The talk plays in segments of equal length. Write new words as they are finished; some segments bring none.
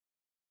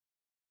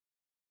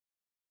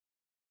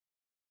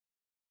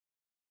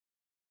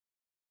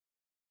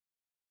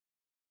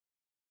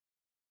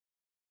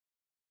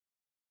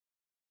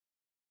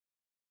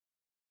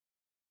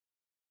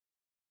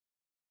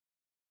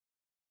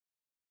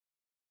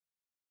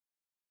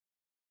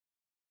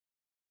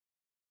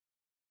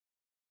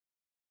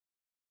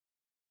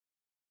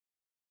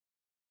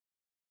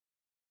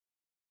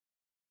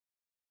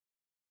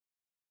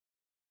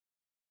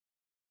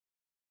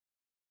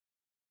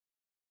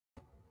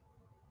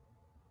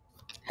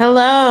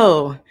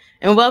Hello,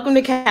 and welcome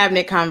to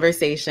Cabinet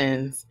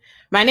Conversations.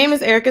 My name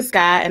is Erica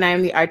Scott, and I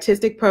am the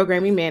Artistic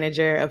Programming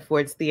Manager of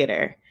Ford's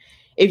Theater.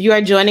 If you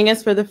are joining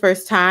us for the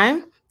first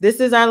time,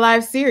 this is our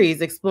live series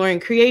exploring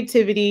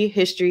creativity,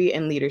 history,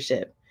 and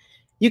leadership.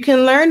 You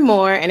can learn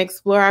more and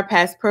explore our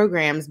past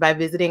programs by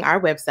visiting our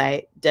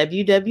website,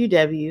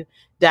 www.fords.org.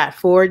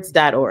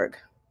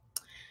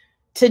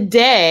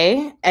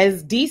 Today,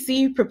 as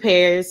DC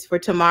prepares for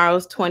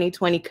tomorrow's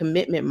 2020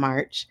 Commitment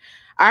March,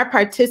 our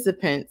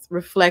participants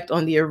reflect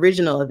on the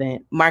original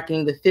event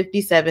marking the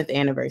 57th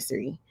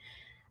anniversary.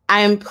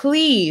 I am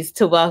pleased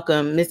to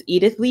welcome Ms.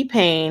 Edith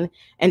Lee-Payne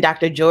and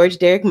Dr. George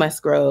Derek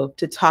Musgrove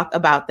to talk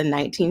about the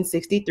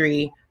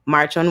 1963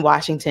 March on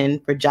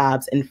Washington for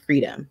Jobs and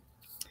Freedom.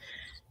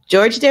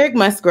 George Derek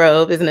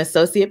Musgrove is an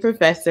associate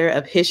professor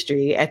of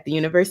history at the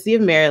University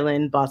of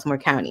Maryland, Baltimore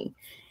County.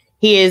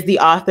 He is the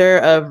author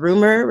of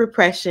Rumor,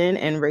 Repression,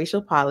 and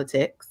Racial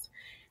Politics,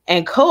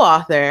 and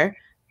co-author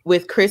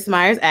with Chris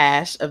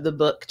Myers-Ash of the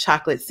book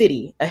Chocolate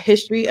City, A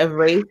History of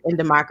Race and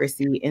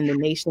Democracy in the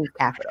Nation's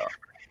Capital.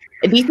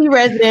 A DC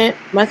resident,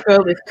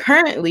 Musgrove is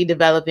currently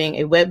developing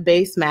a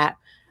web-based map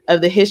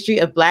of the history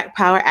of Black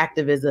Power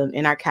activism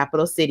in our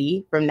capital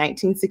city from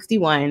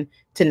 1961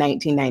 to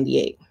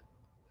 1998.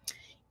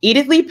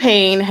 Edith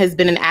Lee-Payne has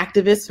been an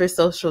activist for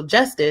social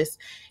justice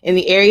in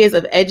the areas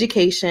of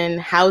education,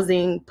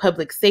 housing,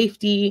 public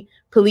safety,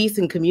 police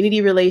and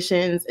community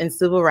relations, and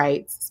civil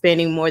rights,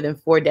 spanning more than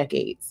 4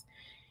 decades.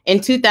 In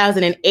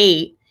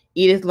 2008,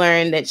 Edith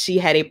learned that she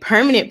had a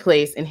permanent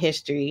place in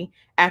history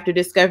after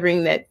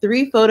discovering that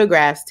 3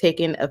 photographs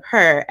taken of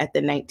her at the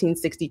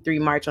 1963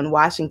 March on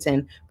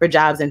Washington for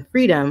Jobs and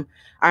Freedom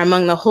are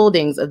among the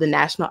holdings of the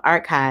National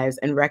Archives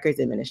and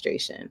Records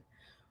Administration.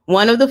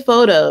 One of the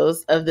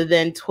photos of the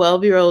then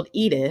 12-year-old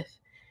Edith,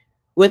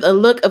 with a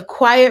look of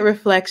quiet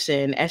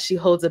reflection as she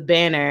holds a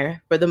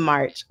banner for the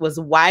march, was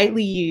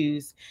widely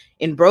used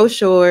in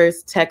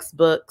brochures,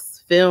 textbooks,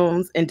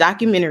 films, and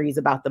documentaries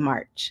about the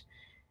march.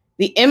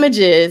 The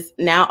images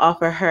now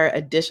offer her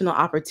additional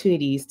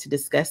opportunities to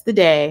discuss the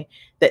day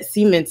that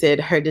cemented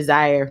her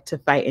desire to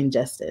fight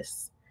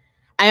injustice.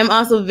 I am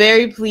also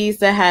very pleased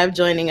to have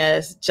joining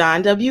us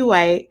John W.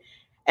 White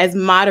as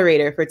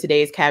moderator for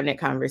today's Cabinet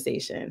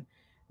Conversation.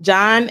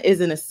 John is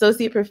an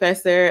associate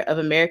professor of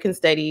American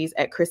Studies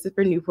at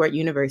Christopher Newport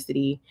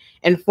University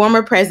and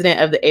former president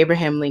of the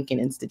Abraham Lincoln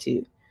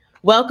Institute.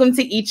 Welcome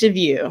to each of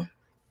you.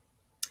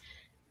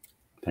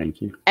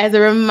 Thank you. As a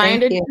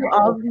reminder to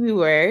all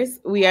viewers,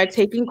 we are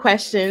taking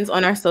questions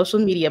on our social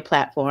media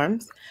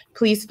platforms.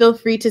 Please feel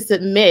free to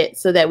submit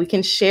so that we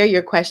can share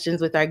your questions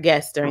with our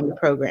guests during the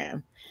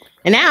program.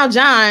 And now,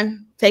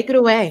 John, take it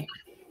away.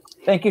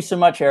 Thank you so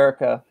much,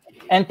 Erica.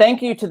 And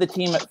thank you to the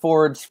team at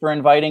Ford's for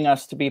inviting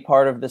us to be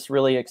part of this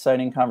really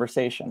exciting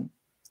conversation.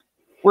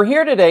 We're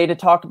here today to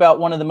talk about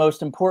one of the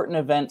most important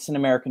events in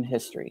American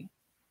history.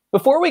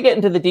 Before we get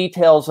into the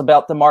details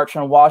about the March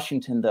on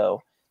Washington,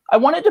 though, I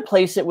wanted to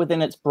place it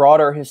within its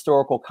broader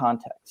historical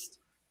context.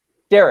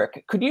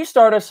 Derek, could you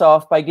start us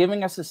off by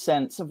giving us a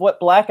sense of what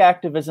Black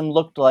activism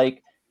looked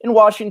like in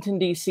Washington,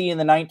 D.C. in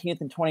the 19th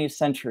and 20th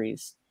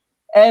centuries?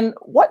 And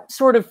what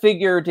sort of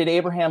figure did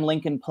Abraham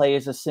Lincoln play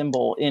as a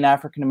symbol in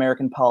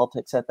African-American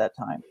politics at that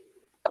time?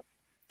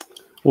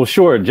 Well,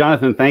 sure.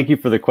 Jonathan, thank you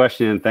for the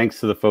question, and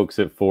thanks to the folks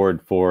at Ford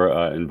for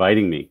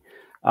inviting me.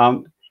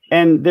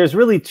 And there's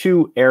really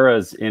 2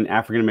 eras in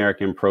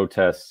African-American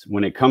protests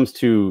when it comes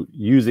to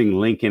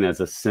using Lincoln as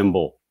a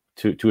symbol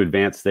to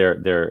advance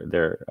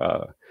their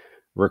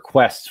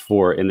requests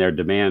for and their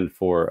demand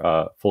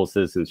for full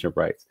citizenship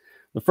rights.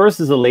 The first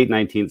is the late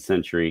 19th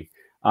century.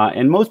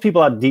 And most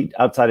people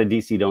outside of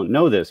DC don't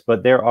know this,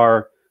 but there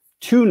are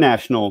 2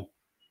 national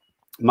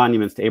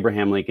monuments to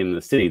Abraham Lincoln in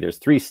the city. There's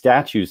 3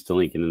 statues to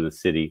Lincoln in the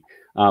city,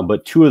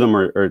 but 2 of them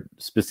are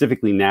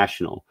specifically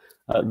national.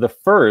 The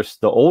first,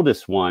 the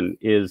oldest one,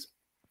 is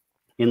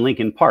in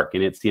Lincoln Park,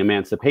 and it's the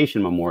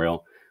Emancipation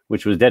Memorial,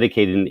 which was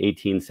dedicated in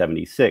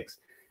 1876.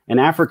 And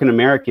African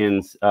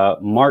Americans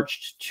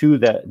marched to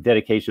the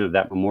dedication of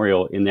that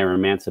memorial in their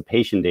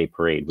Emancipation Day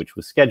parade, which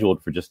was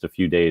scheduled for just a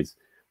few days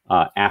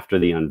after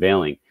the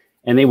unveiling.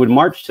 And they would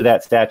march to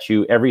that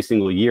statue every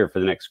single year for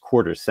the next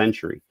quarter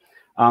century.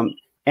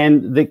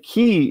 And the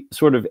key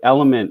sort of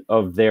element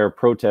of their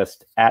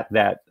protest at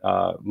that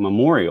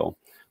memorial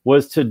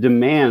was to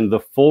demand the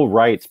full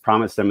rights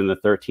promised them in the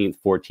 13th,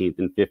 14th,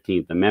 and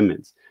 15th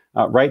Amendments,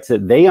 rights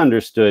that they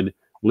understood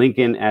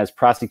Lincoln as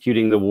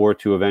prosecuting the war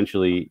to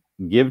eventually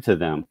give to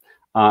them,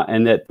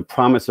 and that the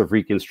promise of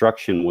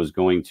Reconstruction was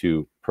going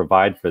to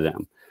provide for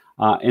them.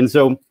 And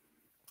so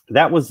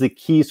that was the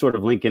key sort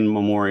of Lincoln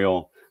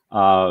Memorial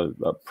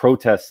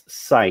protest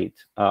site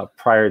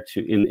prior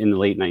to in the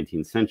late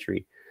 19th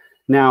century.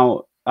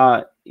 Now,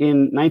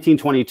 in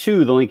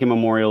 1922, the Lincoln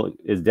Memorial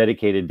is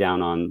dedicated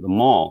down on the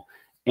Mall.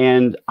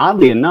 And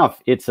oddly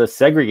enough, it's a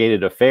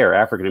segregated affair.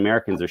 African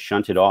Americans are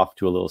shunted off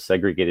to a little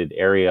segregated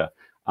area.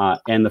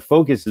 And the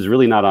focus is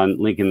really not on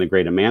Lincoln, the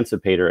great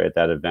emancipator at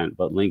that event,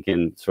 but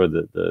Lincoln, sort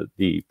of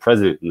the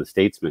president and the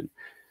statesman.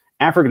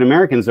 African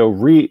Americans, though,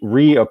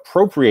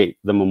 reappropriate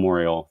the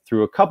memorial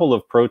through a couple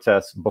of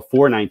protests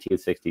before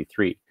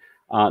 1963.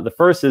 The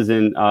first is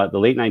in the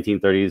late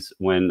 1930s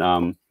when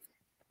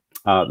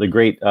the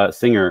great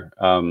singer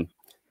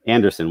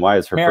Anderson, why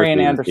is her Marian first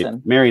name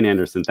Anderson? Marian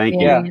Anderson, thank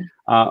Yeah.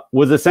 you.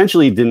 Was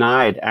essentially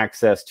denied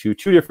access to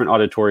two different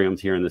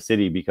auditoriums here in the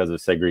city because of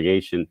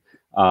segregation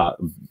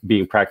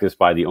being practiced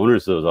by the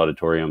owners of those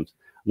auditoriums.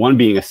 One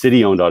being a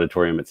city-owned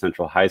auditorium at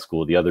Central High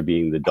School, the other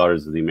being the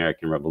Daughters of the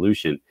American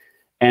Revolution.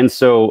 And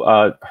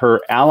so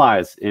her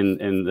allies in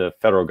the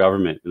federal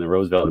government, in the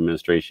Roosevelt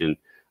administration,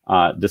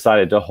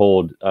 decided to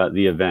hold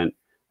the event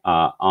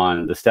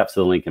on the steps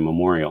of the Lincoln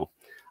Memorial.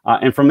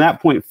 And from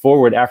that point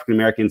forward, African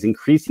Americans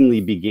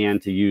increasingly began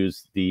to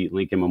use the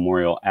Lincoln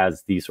Memorial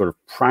as the sort of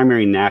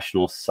primary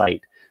national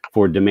site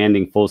for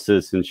demanding full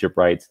citizenship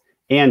rights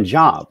and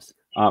jobs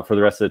for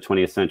the rest of the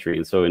 20th century.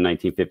 And so in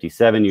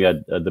 1957, you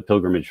had the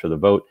Pilgrimage for the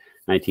Vote.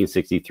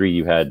 1963,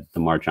 you had the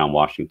March on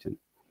Washington.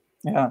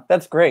 Yeah,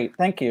 that's great.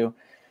 Thank you.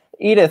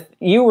 Edith,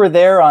 you were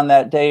there on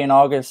that day in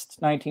August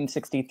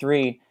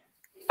 1963.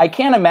 I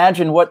can't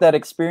imagine what that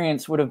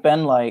experience would have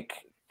been like.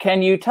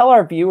 Can you tell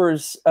our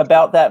viewers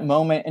about that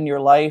moment in your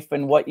life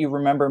and what you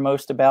remember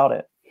most about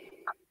it?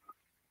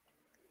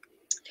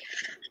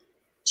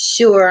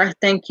 Sure.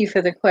 Thank you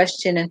for the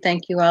question, and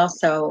thank you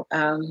also,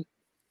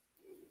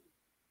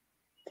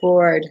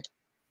 Ford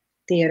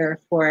Theater,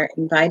 for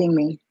inviting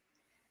me.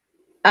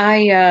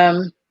 I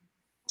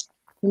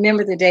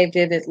remember the day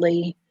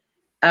vividly.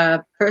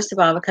 First of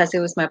all, because it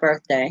was my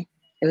birthday.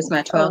 It was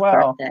my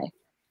 12th birthday.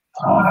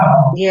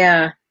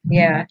 Yeah,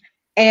 yeah.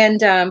 And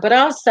but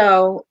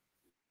also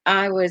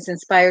I was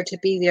inspired to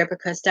be there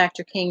because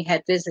Dr. King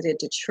had visited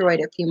Detroit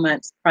a few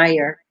months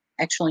prior,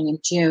 actually in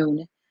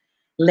June,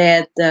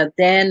 led the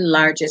then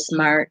largest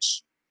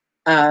march,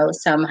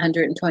 some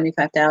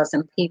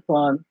 125,000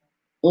 people,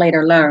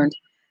 later learned.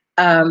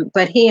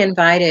 But he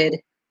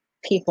invited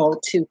people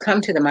to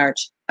come to the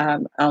march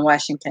on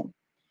Washington.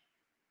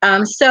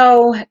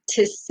 So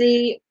to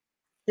see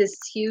this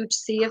huge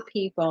sea of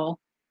people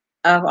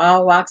of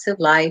all walks of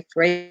life,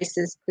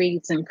 races,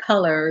 creeds, and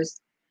colors,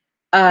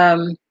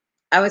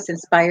 I was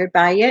inspired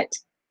by it.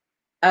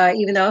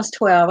 Even though I was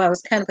 12, I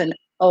was kind of an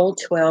old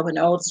 12, an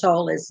old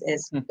soul, as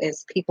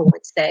people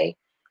would say.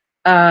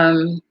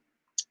 But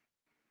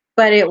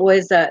it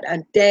was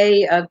a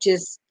day of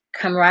just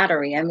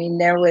camaraderie. I mean,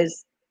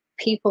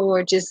 people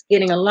were just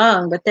getting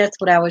along, but that's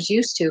what I was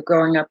used to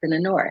growing up in the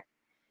North.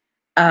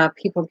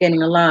 People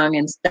getting along,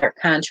 in stark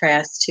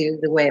contrast to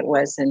the way it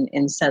was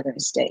in southern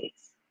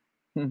states.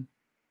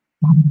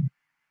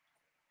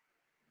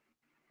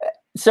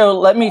 So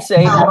let me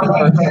say happy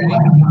birthday,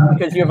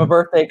 because you have a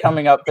birthday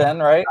coming up then,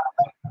 right?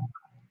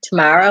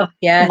 Tomorrow,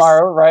 yes.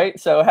 Tomorrow, right?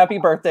 So happy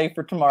birthday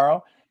for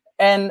tomorrow.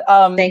 And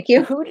thank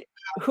you.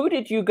 Who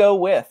did you go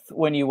with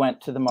when you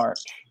went to the march?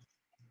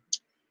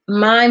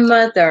 My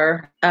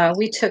mother.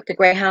 We took the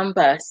Greyhound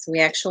bus. We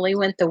actually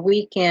went the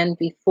weekend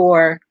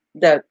before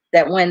that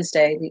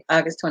Wednesday,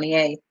 August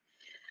 28th.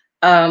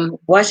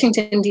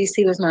 Washington,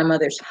 D.C. was my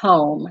mother's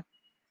home.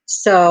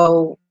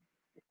 So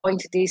going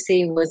to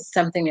D.C. was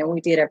something that we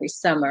did every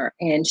summer.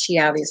 And she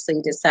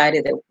obviously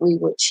decided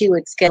that she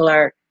would schedule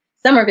our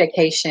summer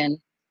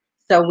vacation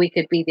so we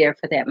could be there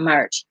for that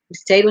march. We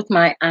stayed with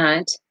my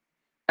aunt,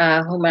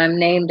 whom I'm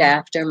named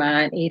after,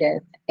 my Aunt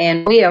Edith.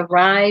 And we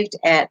arrived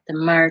at the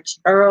march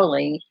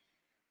early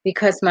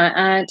because my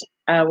aunt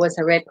was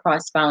a Red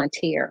Cross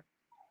volunteer.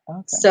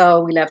 Okay.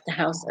 So we left the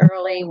house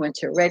early, went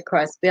to a Red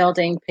Cross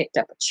building, picked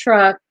up a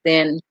truck,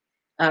 then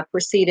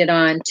proceeded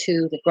on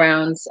to the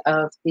grounds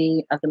of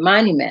the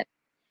monument.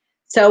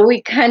 So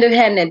we kind of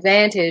had an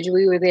advantage.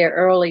 We were there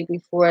early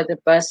before the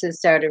buses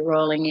started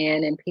rolling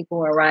in and people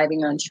were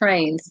arriving on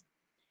trains.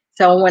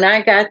 So when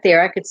I got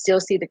there, I could still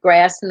see the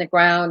grass in the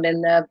ground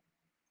and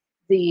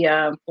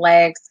the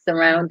flags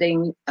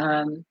surrounding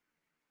the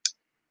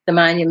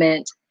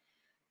monument.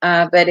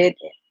 But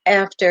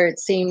after it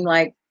seemed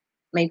like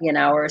maybe an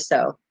hour or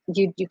so,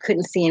 you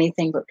couldn't see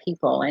anything but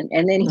people,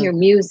 and then hear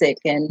music.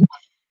 And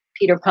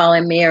Peter, Paul,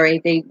 and Mary,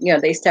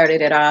 they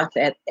started it off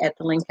at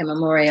the Lincoln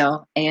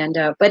Memorial, and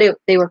but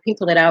they were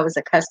people that I was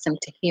accustomed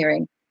to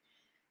hearing.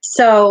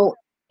 So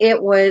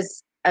it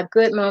was a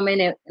good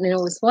moment, and it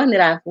was one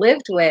that I've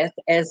lived with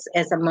as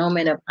a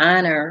moment of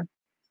honor,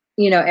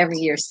 every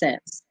year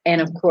since.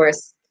 And of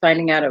course,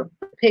 finding out a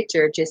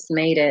picture just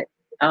made it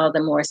all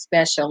the more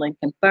special and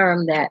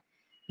confirmed that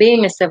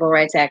being a civil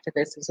rights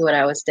activist is what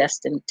I was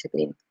destined to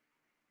be.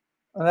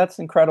 Well, that's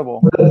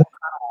incredible.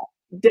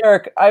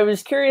 Derek, I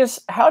was curious,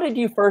 how did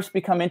you first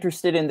become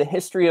interested in the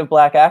history of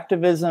Black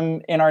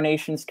activism in our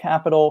nation's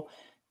capital?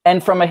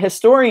 And from a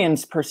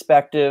historian's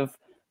perspective,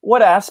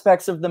 what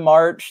aspects of the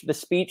march, the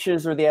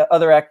speeches, or the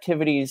other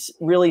activities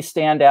really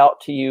stand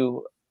out to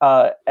you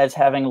as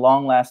having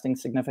long-lasting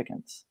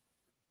significance?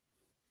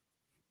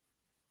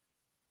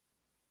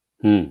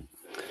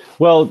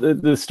 Well,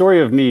 the story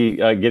of me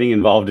getting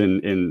involved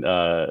in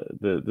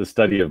the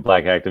study of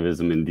Black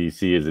activism in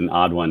DC is an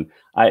odd one.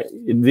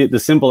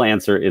 The simple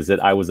answer is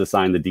that I was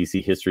assigned the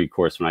DC history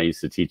course when I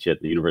used to teach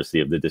at the University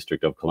of the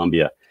District of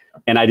Columbia,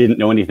 and I didn't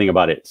know anything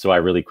about it. So I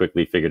really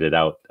quickly figured it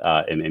out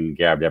and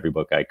grabbed every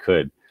book I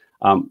could.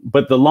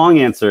 But the long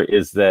answer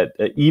is that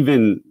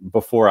even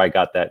before I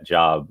got that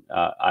job,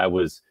 I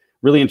was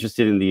really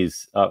interested in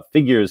these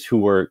figures who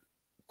were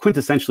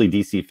quintessentially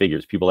DC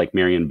figures, people like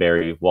Marion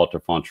Barry, Walter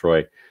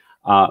Fauntroy,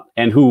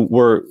 and who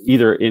were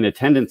either in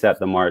attendance at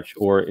the march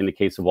or, in the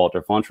case of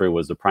Walter Fauntroy,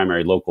 was the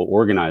primary local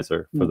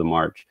organizer for the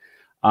march.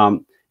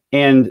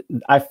 And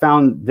I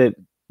found that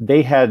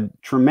they had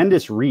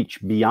tremendous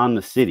reach beyond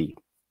the city.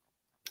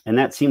 And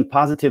that seemed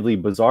positively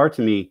bizarre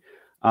to me.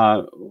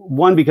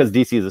 One, because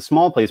DC is a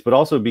small place, but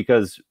also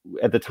because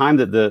at the time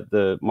that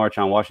the March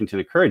on Washington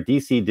occurred,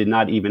 DC did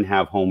not even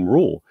have home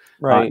rule.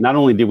 Right. Not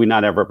only did we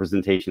not have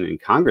representation in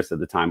Congress at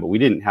the time, but we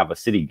didn't have a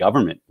city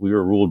government. We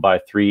were ruled by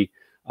 3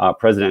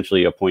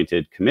 presidentially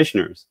appointed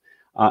commissioners.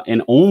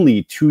 And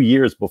only 2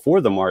 years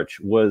before the march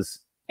was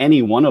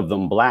any one of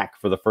them Black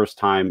for the first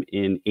time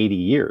in 80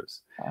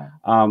 years,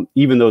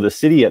 even though the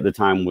city at the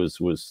time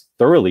was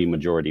thoroughly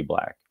majority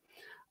Black.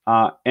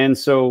 And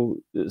so,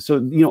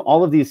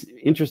 all of these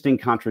interesting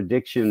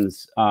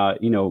contradictions,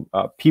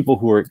 people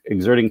who are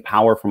exerting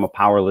power from a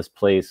powerless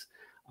place,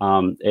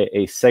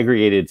 a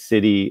segregated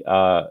city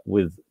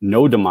with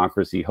no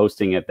democracy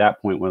hosting at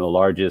that point one of the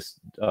largest,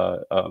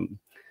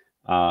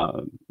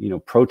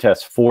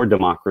 protests for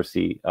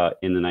democracy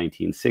in the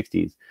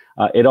 1960s.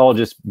 It all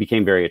just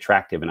became very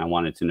attractive, and I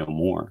wanted to know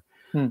more.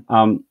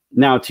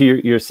 Now, to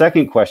your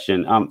second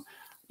question,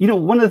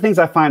 one of the things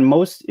I find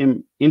most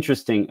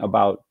interesting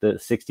about the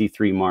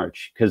 '63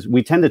 march, because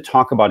we tend to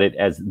talk about it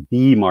as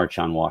the March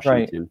on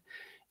Washington, right.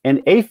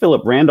 And A.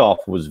 Philip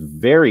Randolph was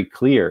very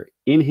clear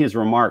in his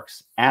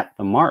remarks at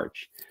the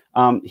march.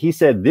 He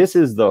said, "This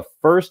is the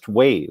first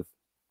wave,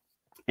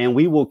 and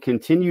we will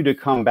continue to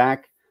come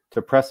back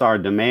to press our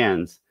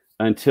demands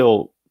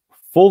until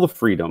full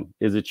freedom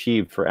is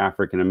achieved for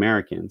African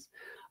Americans."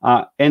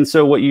 And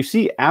so what you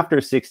see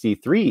after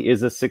 '63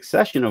 is a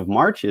succession of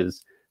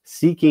marches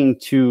seeking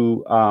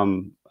to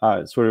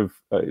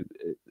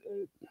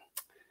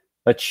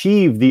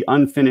achieve the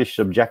unfinished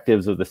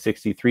objectives of the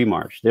 '63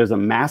 march. There's a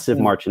massive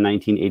march in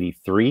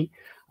 1983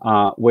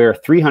 where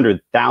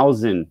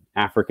 300,000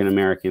 African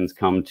Americans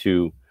come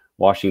to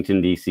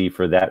Washington, D.C.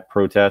 for that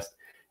protest.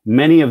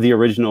 Many of the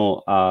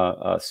original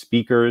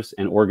speakers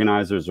and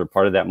organizers are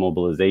part of that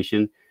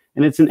mobilization.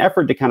 And it's an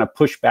effort to kind of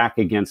push back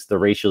against the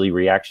racially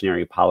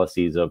reactionary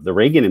policies of the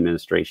Reagan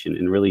administration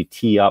and really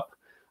tee up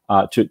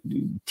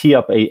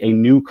a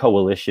new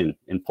coalition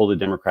and pull the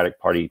Democratic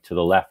Party to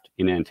the left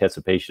in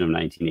anticipation of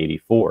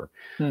 1984.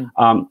 In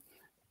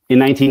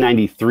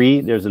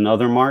 1993, there's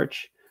another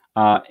march.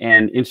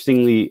 And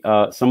interestingly,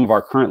 some of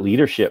our current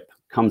leadership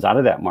comes out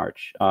of that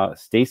march.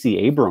 Stacey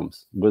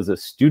Abrams was a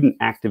student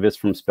activist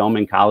from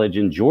Spelman College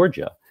in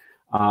Georgia,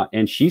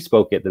 and she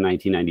spoke at the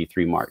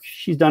 1993 march.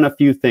 She's done a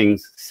few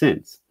things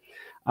since.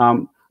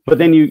 But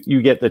then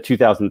you get the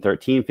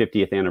 2013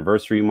 50th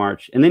anniversary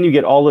march, and then you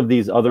get all of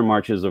these other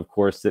marches, of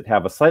course, that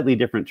have a slightly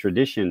different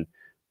tradition,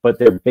 but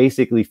they're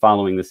basically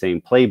following the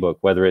same playbook,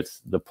 whether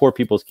it's the Poor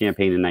People's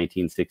Campaign in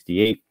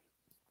 1968,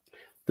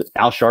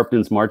 Al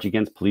Sharpton's March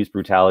Against Police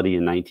Brutality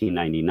in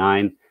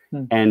 1999,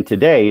 and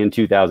today in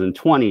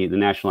 2020, the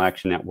National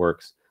Action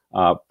Network's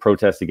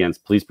protest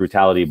against police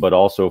brutality, but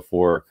also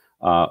for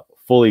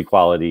full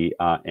equality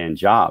and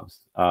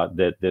jobs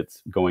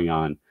that's going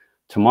on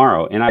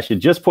tomorrow. And I should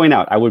just point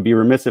out, I would be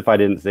remiss if I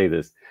didn't say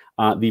this,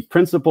 the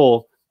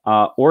principal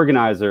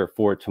organizer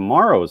for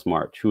tomorrow's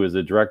march, who is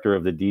the director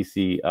of the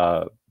DC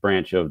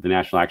branch of the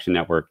National Action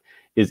Network,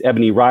 is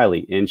Ebony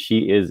Riley, and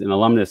she is an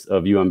alumnus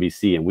of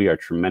UMBC, and we are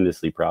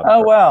tremendously proud of her.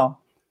 Oh, wow.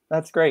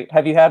 That's great.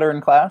 Have you had her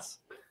in class?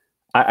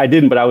 I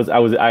didn't, but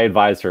I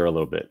advised her a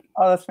little bit.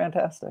 Oh, that's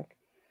fantastic.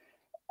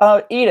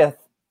 Edith,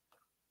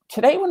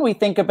 today when we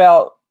think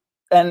about,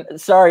 and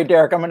sorry,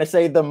 Derek, I'm going to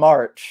say the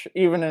march,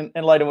 even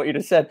in light of what you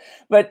just said.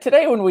 But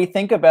today when we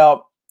think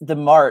about the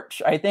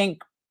march, I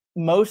think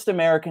most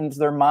Americans,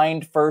 their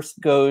mind first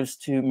goes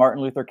to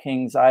Martin Luther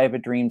King's I Have a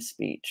Dream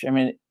speech. I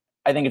mean,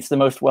 I think it's the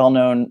most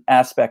well-known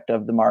aspect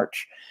of the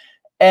march.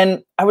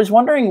 And I was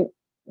wondering,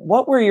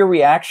 what were your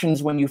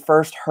reactions when you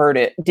first heard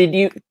it? Did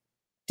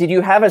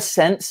you have a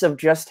sense of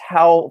just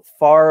how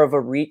far of a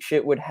reach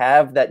it would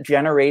have, that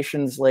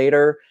generations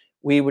later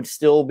we would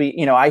still be,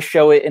 I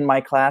show it in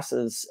my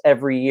classes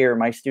every year.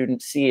 My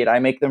students see it. I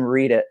make them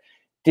read it.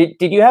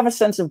 Did you have a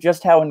sense of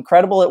just how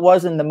incredible it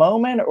was in the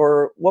moment,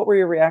 or what were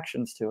your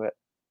reactions to it?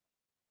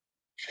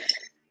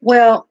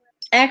 Well,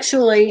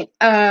 actually,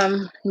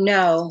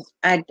 no,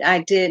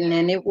 I didn't.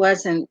 And it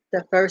wasn't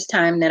the first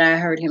time that I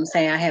heard him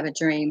say, I have a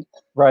dream.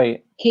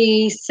 Right.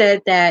 He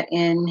said that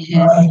in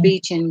his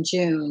speech in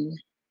June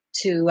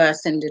to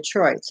us in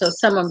Detroit. So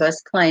some of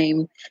us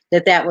claim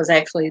that that was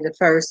actually the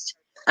first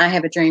I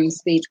Have a Dream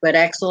speech, but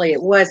actually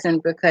it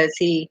wasn't, because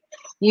he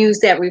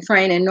used that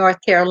refrain in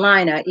North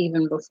Carolina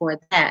even before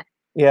that.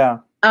 Yeah.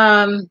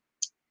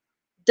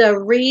 The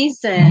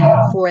reason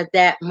for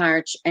that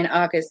march in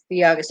August,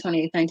 the August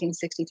 28th,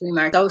 1963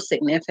 march, so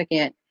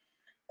significant,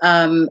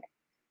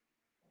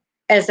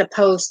 as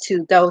opposed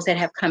to those that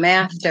have come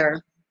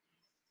after,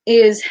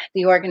 is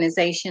the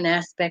organization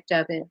aspect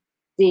of it,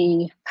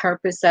 the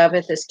purpose of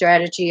it, the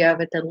strategy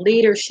of it, the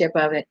leadership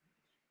of it.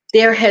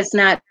 There has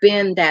not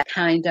been that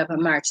kind of a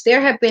march. There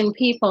have been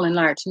people in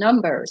large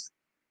numbers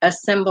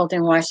assembled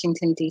in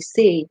Washington,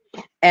 D.C.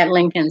 at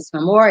Lincoln's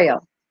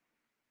Memorial,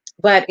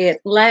 but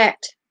it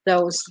lacked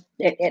those,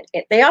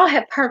 they all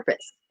have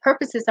purpose.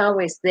 Purpose is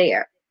always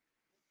there,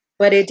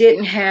 but it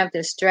didn't have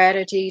the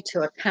strategy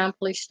to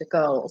accomplish the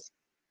goals.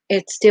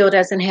 It still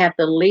doesn't have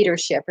the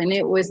leadership, and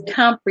it was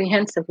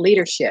comprehensive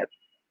leadership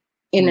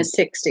in the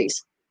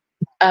 60s.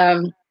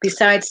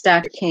 Besides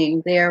Dr.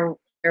 King, there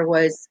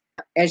was,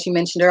 as you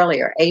mentioned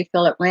earlier, A.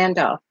 Philip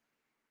Randolph,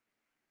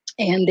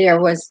 and there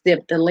was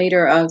the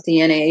leader of the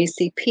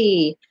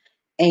NAACP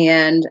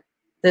and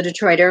the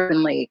Detroit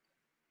Urban League.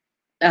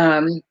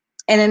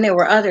 And then there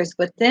were others,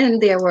 but then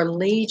there were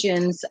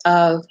legions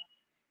of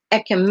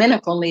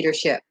ecumenical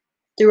leadership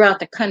throughout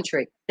the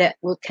country that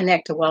would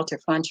connect to Walter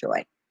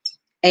Fauntroy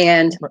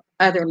and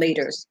other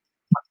leaders.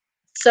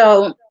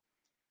 So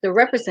the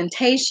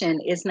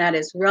representation is not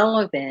as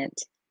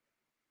relevant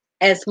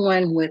as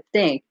one would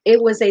think.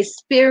 It was a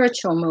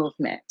spiritual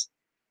movement.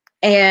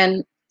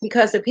 And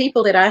because the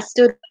people that I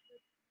stood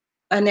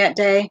on that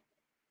day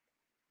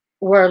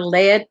were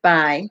led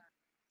by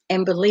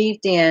and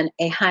believed in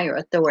a higher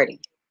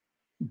authority.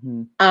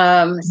 So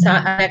I'm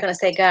not going to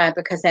say God,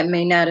 because that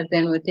may not have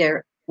been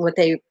what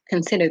they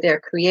consider their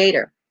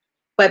creator,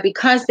 but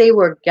because they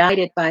were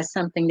guided by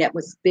something that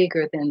was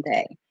bigger than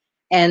they,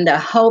 and the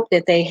hope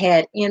that they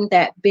had in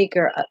that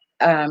bigger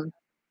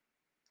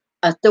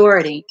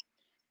authority,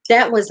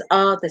 that was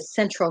all the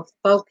central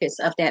focus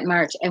of that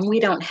march. And we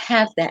don't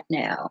have that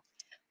now.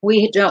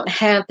 We don't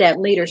have that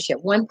leadership.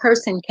 One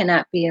person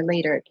cannot be a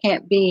leader. It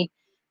can't be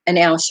an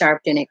Al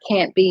Sharpton. It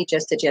can't be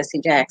just a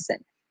Jesse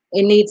Jackson.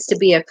 It needs to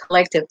be a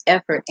collective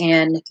effort.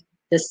 And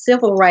the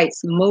civil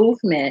rights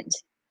movement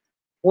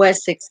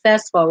was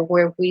successful,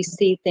 where we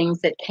see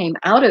things that came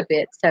out of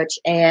it, such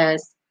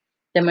as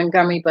the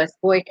Montgomery bus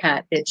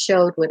boycott, that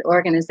showed what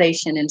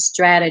organization and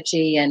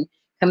strategy and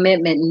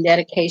commitment and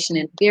dedication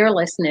and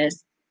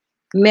fearlessness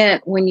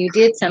meant when you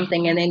did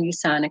something and then you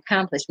saw an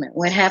accomplishment.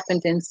 What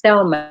happened in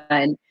Selma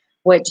and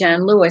what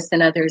John Lewis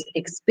and others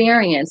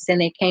experienced,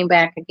 and they came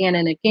back again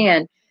and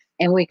again,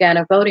 and we got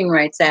a Voting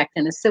Rights Act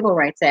and a Civil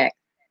Rights Act.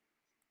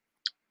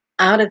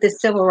 Out of the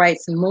civil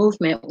rights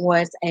movement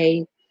was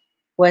a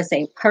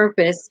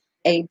purpose,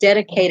 a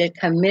dedicated,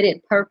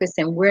 committed purpose,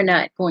 and we're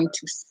not going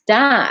to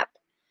stop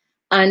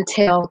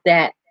until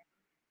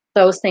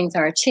those things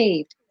are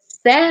achieved.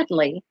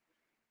 Sadly,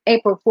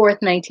 April 4th,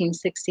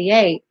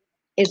 1968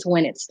 is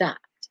when it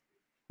stopped,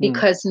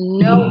 because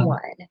no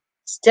one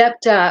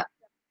stepped up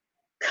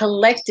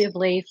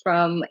collectively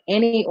from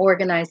any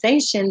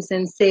organizations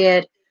and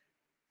said,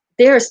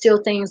 there are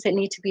still things that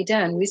need to be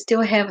done. We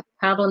still have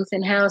problems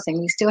in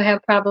housing. We still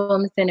have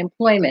problems in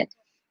employment.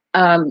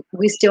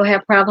 We still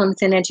have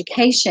problems in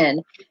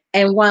education.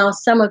 And while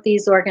some of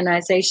these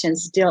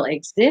organizations still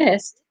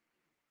exist,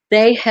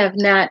 they have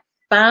not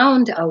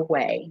found a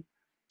way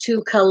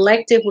to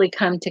collectively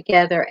come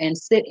together and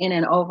sit in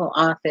an Oval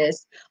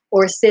Office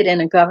or sit in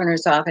a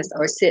governor's office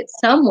or sit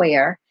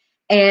somewhere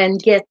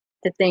and get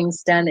the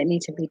things done that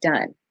need to be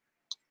done.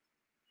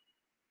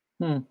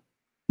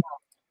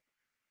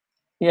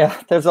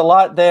 Yeah, there's a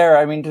lot there.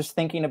 I mean, just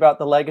thinking about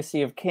the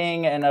legacy of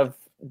King and of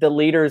the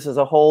leaders as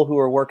a whole who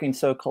are working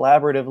so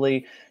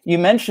collaboratively. You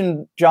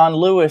mentioned John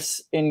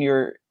Lewis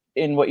in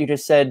what you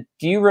just said.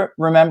 Do you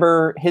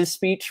remember his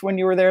speech when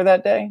you were there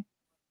that day?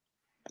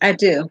 I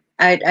do.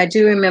 I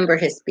do remember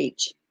his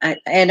speech.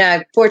 And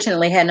I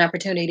fortunately had an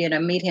opportunity to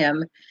meet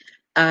him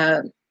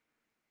 3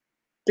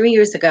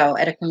 years ago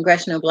at a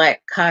Congressional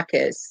Black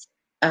Caucus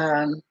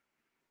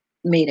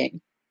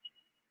meeting.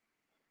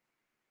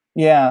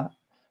 Yeah.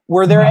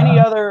 Were there any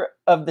other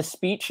of the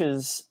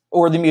speeches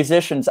or the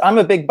musicians? I'm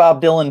a big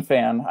Bob Dylan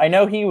fan. I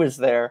know he was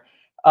there.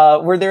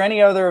 Were there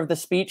any other of the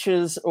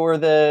speeches or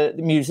the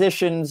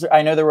musicians?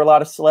 I know there were a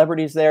lot of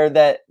celebrities there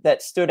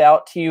that stood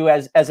out to you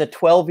as a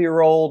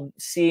 12-year-old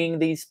seeing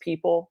these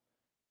people.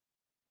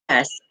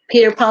 Yes,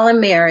 Peter, Paul, and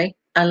Mary.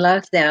 I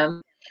love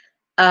them.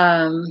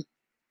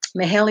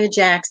 Mahalia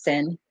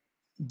Jackson,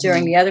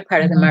 during the other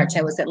part of the march,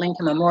 I was at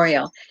Lincoln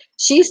Memorial.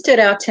 She stood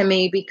out to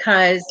me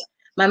because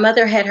my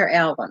mother had her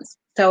albums,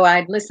 so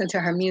I'd listen to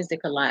her music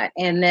a lot.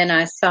 And then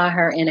I saw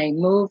her in a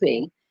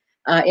movie,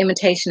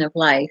 Imitation of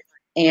Life.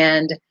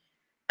 And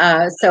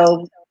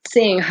so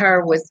seeing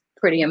her was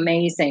pretty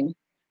amazing.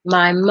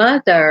 My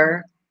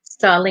mother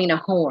saw Lena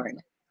Horne.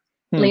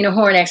 Lena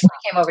Horne actually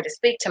came over to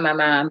speak to my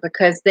mom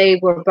because they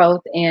were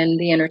both in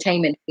the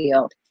entertainment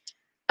field.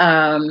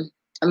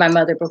 My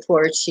mother,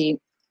 before she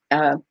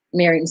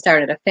married and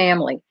started a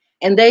family.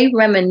 And they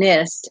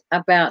reminisced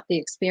about the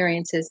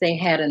experiences they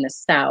had in the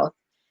South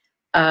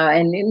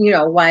and, you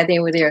know, why they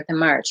were there at the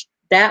march.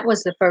 That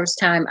was the first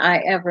time I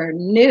ever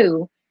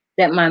knew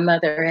that my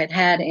mother had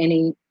had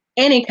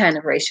any kind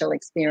of racial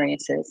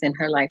experiences in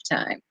her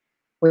lifetime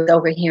with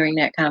overhearing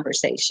that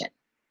conversation.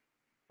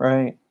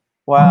 Right.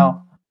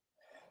 Wow.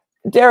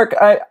 Derek,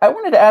 I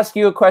wanted to ask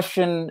you a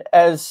question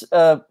as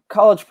a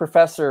college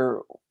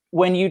professor.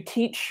 When you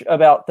teach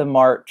about the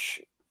march,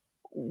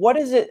 what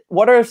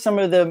are some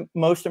of the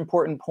most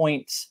important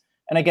points?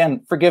 And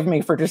again, forgive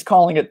me for just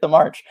calling it the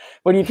march.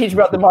 When you teach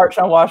about the March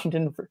on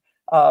Washington for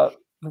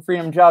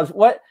Freedom Jobs,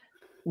 what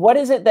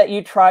is it that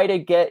you try to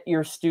get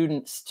your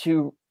students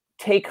to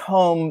take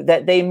home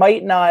that they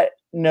might not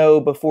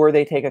know before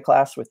they take a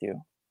class with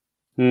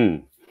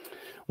you?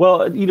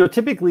 Well,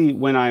 typically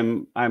when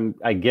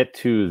I get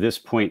to this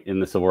point in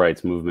the civil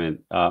rights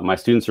movement, my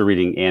students are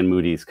reading Anne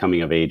Moody's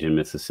Coming of Age in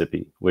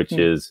Mississippi, which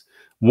is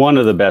one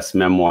of the best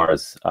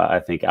memoirs, I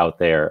think, out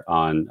there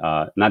on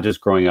not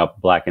just growing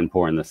up Black and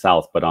poor in the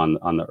South, but on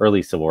the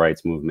early civil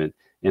rights movement.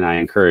 And I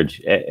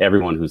encourage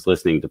everyone who's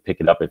listening to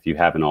pick it up if you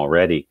haven't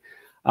already.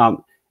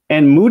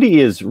 And Moody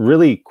is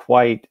really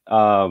quite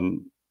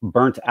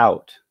burnt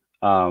out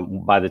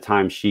by the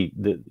time she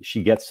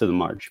gets to the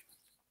march.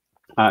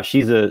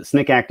 She's a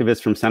SNCC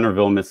activist from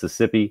Centerville,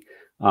 Mississippi,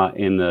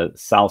 in the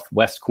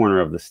southwest corner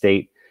of the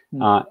state.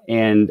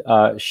 And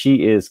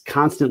she is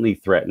constantly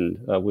threatened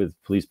with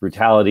police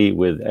brutality,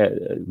 with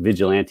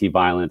vigilante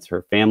violence.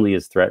 Her family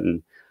is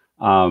threatened.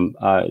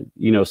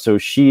 So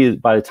she is,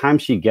 by the time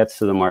she gets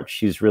to the march,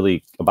 she's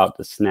really about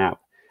to snap.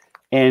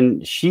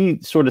 And she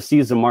sort of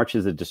sees the march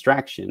as a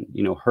distraction.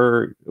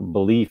 Her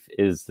belief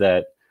is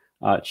that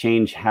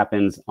change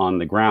happens on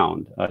the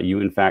ground. You,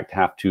 in fact,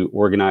 have to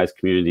organize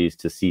communities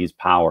to seize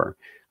power.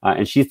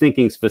 And she's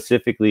thinking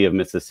specifically of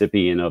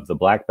Mississippi and of the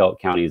Black Belt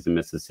counties in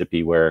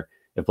Mississippi, where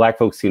if Black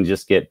folks can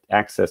just get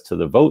access to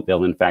the vote,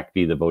 they'll, in fact,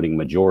 be the voting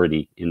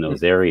majority in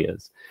those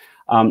areas.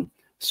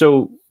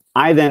 So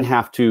I then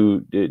have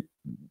to,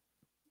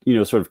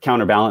 sort of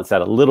counterbalance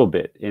that a little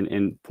bit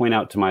and point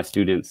out to my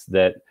students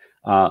that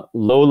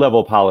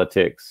low-level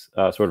politics,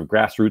 sort of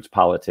grassroots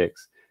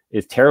politics,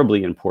 is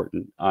terribly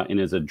important and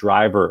is a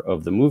driver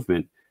of the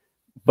movement.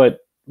 But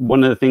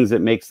one of the things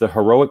that makes the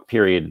heroic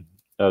period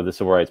of the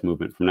civil rights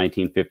movement from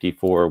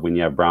 1954, when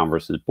you have Brown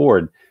versus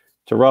Board,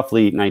 to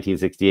roughly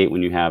 1968,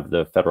 when you have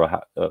the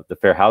the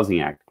Fair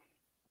Housing Act,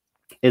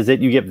 is that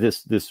you get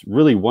this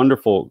really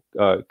wonderful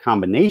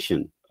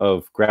combination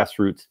of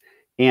grassroots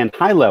and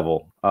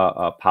high-level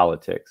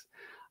politics.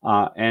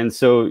 And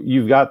so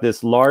you've got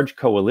this large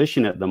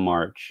coalition at the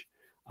march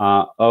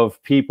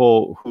of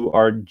people who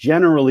are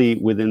generally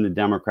within the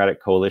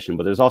Democratic coalition,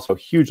 but there's also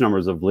huge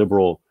numbers of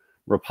liberal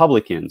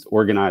Republicans,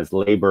 organized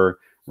labor,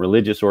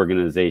 religious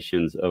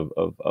organizations of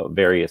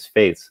various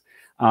faiths.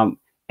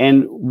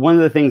 And one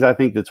of the things I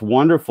think that's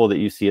wonderful that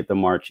you see at the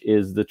march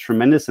is the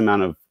tremendous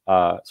amount of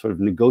sort of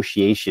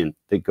negotiation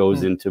that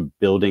goes into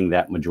building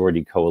that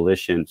majority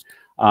coalition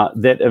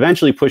that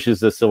eventually pushes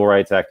the Civil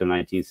Rights Act of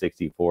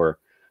 1964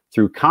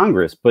 through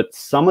Congress. But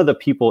some of the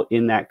people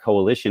in that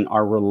coalition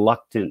are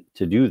reluctant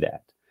to do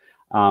that.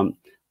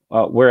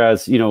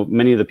 Whereas,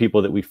 many of the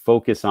people that we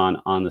focus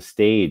on the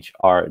stage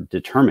are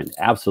determined,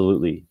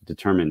 absolutely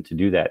determined to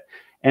do that.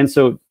 And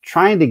so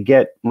trying to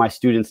get my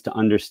students to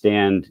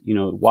understand,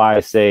 why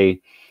I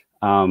say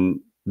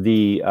some of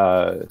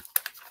the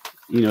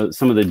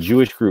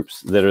Jewish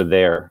groups that are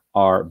there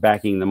are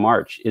backing the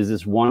march is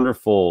this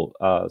wonderful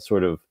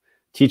sort of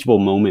teachable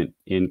moment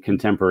in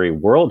contemporary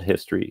world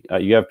history.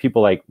 You have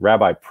people like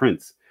Rabbi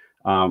Prince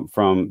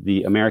from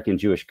the American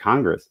Jewish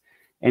Congress,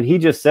 and he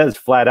just says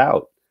flat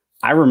out,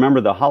 I remember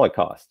the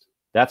Holocaust.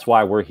 That's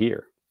why we're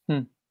here.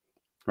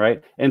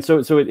 Right. And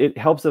so it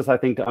helps us, I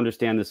think, to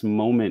understand this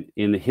moment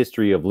in the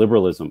history of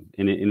liberalism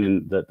and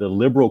in the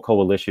liberal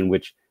coalition,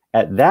 which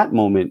at that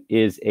moment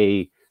is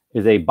a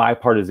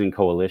bipartisan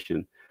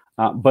coalition,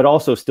 but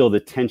also still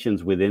the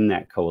tensions within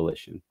that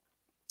coalition.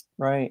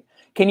 Right.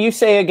 Can you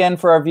say again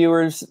for our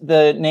viewers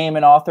the name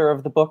and author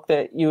of the book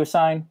that you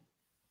assign?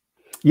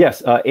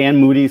 Yes, Anne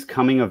Moody's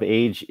Coming of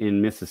Age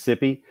in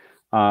Mississippi,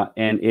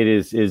 and it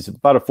is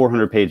about a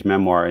 400-page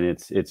memoir, and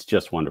it's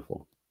just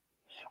wonderful.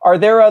 Are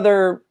there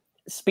other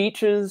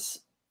speeches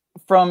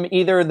from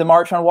either the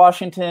March on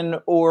Washington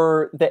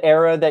or the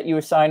era that you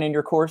assign in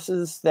your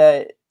courses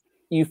that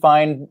you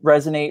find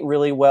resonate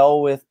really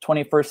well with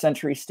 21st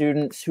century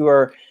students who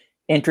are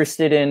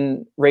interested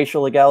in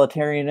racial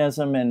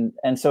egalitarianism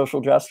and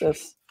social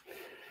justice?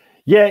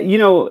 Yeah,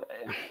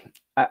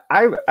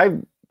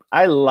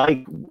 I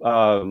like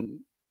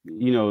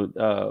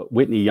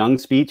Whitney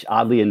Young's speech.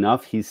 Oddly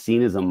enough, he's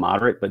seen as a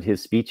moderate, but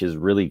his speech is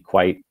really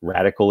quite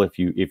radical if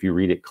you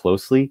read it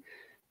closely.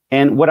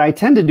 And what I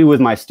tend to do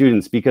with my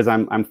students, because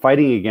I'm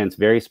fighting against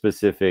very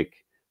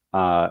specific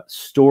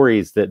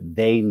stories that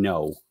they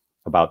know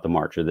about the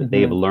march or that they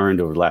have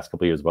learned over the last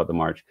couple of years about the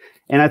march.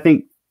 And I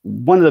think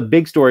one of the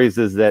big stories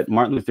is that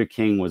Martin Luther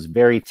King was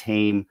very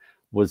tame,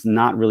 was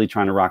not really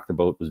trying to rock the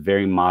boat, was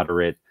very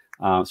moderate,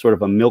 sort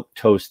of a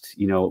milquetoast,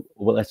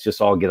 well, let's just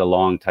all get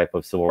along type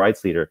of civil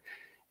rights leader.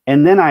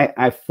 And then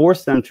I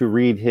forced them to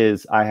read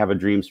his I Have a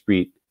Dream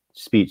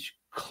speech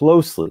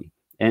closely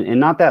and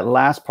not that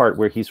last part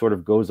where he sort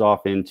of goes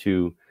off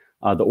into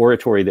the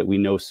oratory that we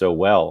know so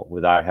well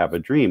with I Have a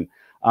Dream,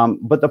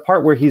 but the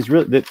part where he's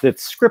really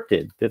that's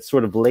scripted, that's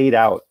sort of laid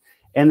out.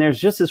 And there's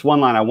just this one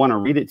line, I want to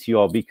read it to you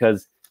all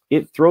because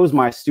it throws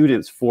my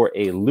students for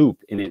a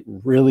loop and it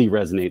really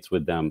resonates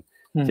with them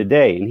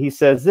today. And he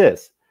says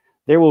this: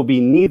 "There will be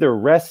neither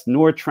rest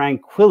nor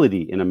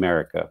tranquility in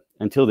America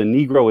until the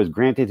Negro is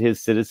granted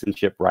his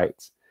citizenship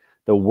rights.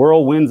 The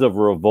whirlwinds of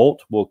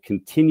revolt will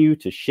continue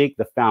to shake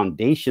the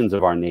foundations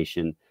of our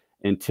nation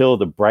until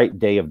the bright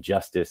day of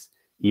justice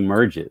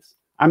emerges."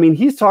 I mean,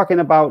 he's talking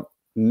about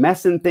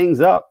messing things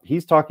up.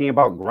 He's talking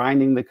about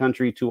grinding the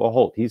country to a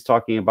halt. He's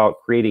talking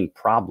about creating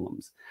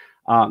problems.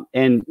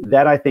 And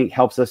that, I think,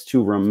 helps us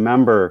to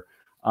remember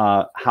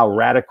how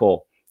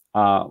radical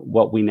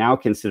what we now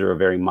consider a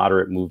very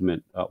moderate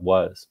movement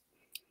was.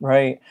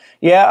 Right.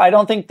 Yeah, I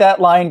don't think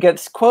that line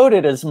gets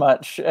quoted as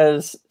much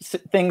as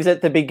things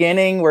at the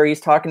beginning where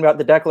he's talking about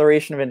the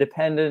Declaration of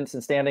Independence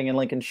and standing in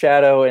Lincoln's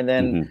shadow, and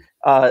then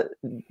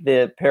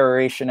the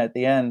peroration at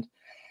the end.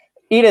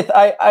 Edith,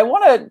 I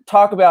want to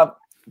talk about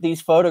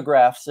these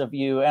photographs of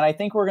you, and I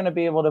think we're going to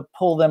be able to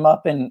pull them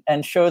up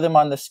and show them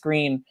on the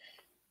screen.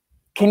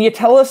 Can you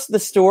tell us the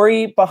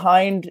story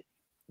behind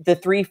the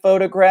 3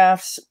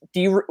 photographs?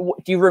 Do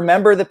you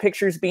remember the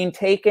pictures being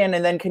taken?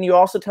 And then can you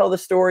also tell the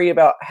story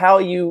about how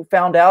you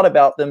found out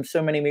about them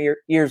so many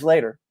years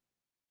later?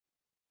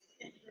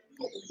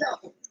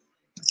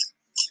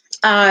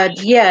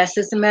 Yes,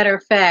 as a matter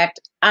of fact,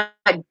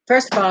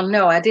 first of all,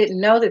 no, I didn't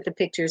know that the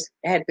pictures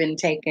had been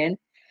taken.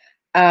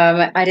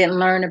 I didn't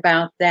learn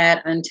about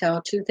that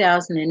until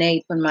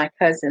 2008 when my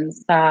cousin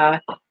saw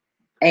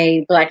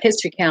a Black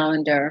History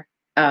calendar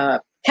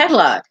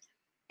catalog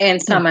and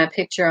saw my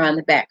picture on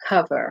the back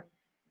cover,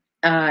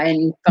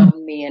 and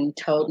phoned me and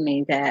told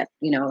me that,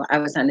 you know, I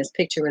was on this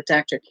picture with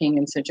Dr. King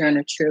and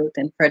Sojourner Truth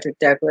and Frederick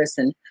Douglass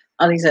and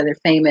all these other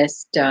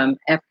famous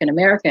African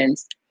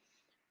Americans.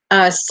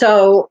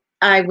 So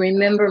I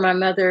remember my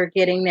mother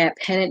getting that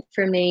pennant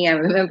for me. I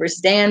remember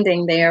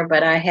standing there,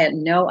 but I had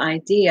no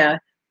idea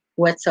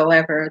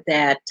whatsoever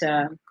that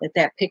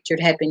that picture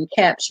had been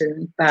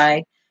captured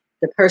by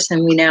the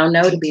person we now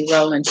know to be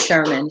Roland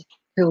Sherman,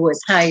 who was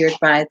hired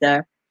by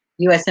the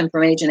U.S.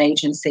 Information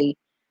Agency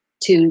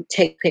to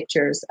take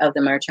pictures of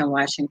the March on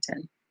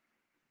Washington.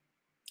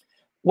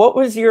 What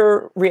was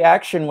your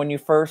reaction when you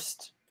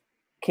first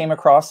came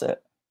across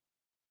it?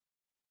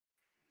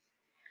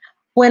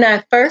 When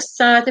I first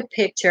saw the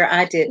picture,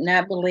 I did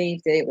not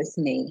believe that it was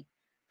me.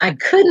 I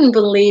couldn't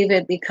believe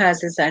it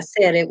because, as I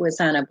said, it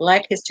was on a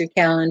Black History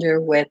calendar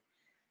with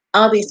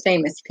all these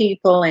famous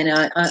people,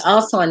 and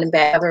also on the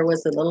back cover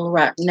was the Little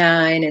Rock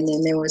Nine, and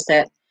then there was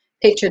that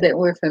picture that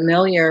we're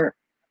familiar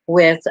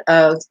with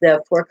of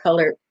the 4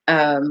 colored,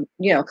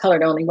 you know,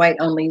 colored only, white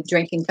only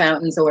drinking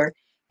fountains, or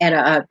at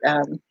a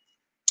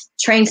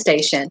train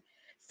station.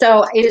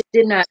 So it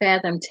did not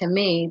fathom to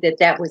me that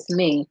that was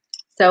me.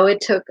 So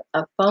it took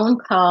a phone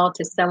call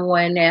to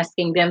someone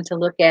asking them to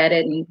look at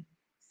it and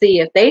see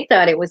if they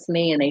thought it was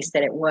me, and they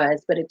said it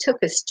was. But it took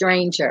a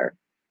stranger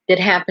that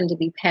happened to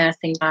be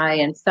passing by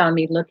and saw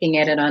me looking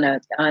at it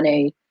on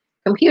a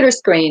computer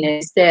screen,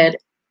 and said,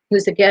 he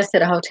was a guest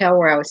at a hotel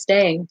where I was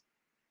staying,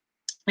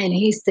 and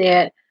he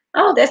said,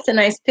 "Oh, that's a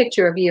nice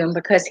picture of you." And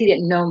because he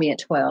didn't know me at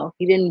 12,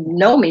 he didn't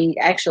know me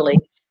actually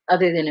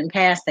other than in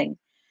passing,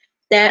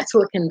 that's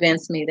what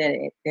convinced me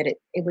that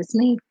it was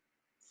me.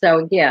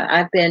 So yeah,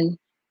 I've been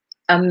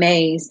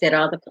amazed at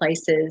all the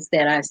places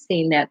that I've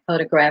seen that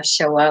photograph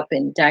show up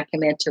in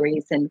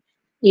documentaries and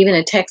even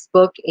a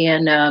textbook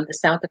in the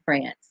south of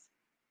France.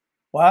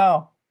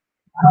 Wow.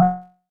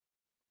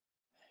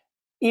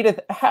 Edith,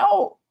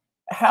 how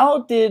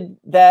did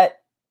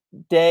that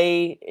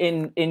day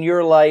in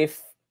your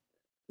life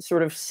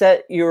sort of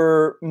set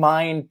your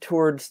mind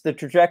towards the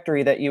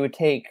trajectory that you would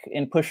take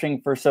in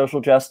pushing for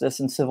social justice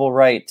and civil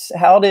rights?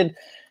 How did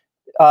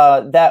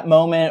that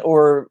moment,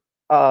 or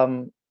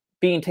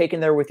being taken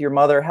there with your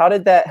mother, how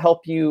did that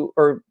help you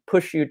or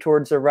push you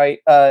towards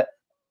a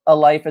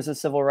life as a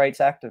civil rights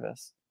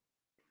activist?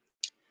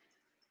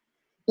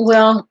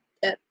 Well,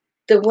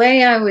 the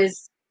way I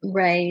was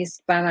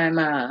raised by my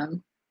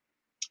mom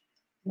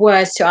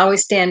was to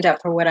always stand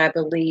up for what I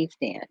believed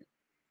in,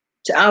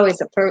 to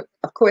always, of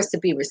course, to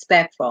be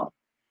respectful.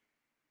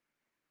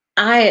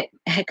 I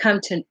had come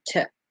to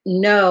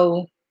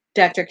know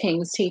Dr.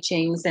 King's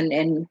teachings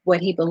and what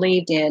he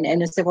believed in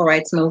and the civil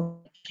rights movement,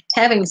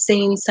 having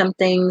seen some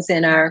things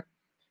in our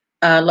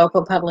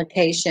local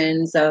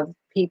publications of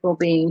people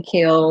being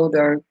killed,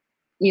 or,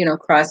 you know,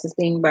 crosses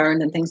being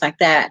burned and things like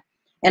that.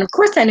 And of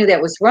course I knew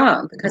that was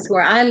wrong, because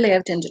where I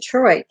lived in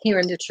Detroit, here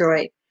in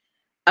Detroit,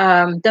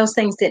 those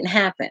things didn't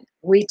happen.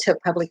 We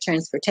took public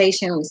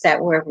transportation. We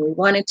sat wherever we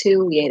wanted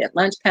to. We ate at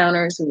lunch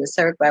counters. We were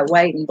served by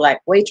white and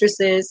Black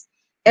waitresses.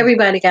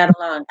 Everybody got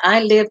along.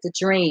 I lived the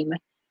dream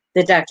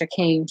that Dr.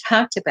 King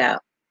talked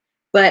about.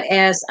 But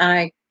as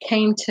I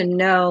came to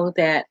know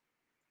that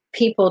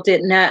people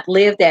did not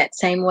live that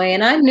same way,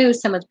 and I knew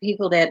some of the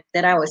people that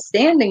I was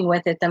standing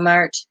with at the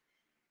march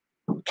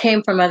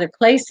came from other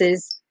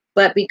places,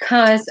 But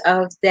because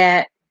of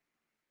that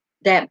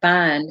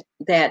bond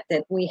that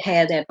we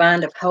had, that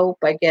bond of hope,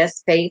 I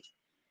guess, faith,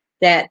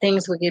 that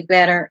things would get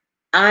better,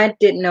 I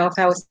didn't know if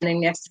I was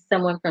sitting next to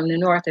someone from the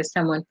North or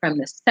someone from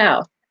the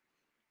South.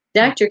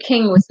 Dr.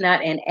 King was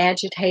not an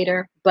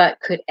agitator, but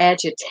could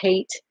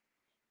agitate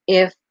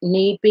if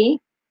need be.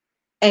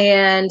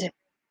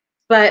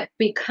 But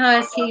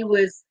because he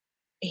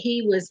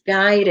was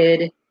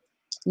guided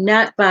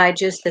not by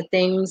just the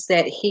things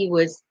that he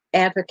was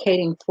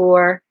advocating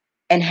for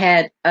and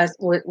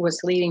was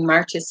leading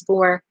marches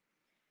for.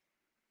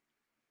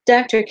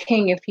 Dr.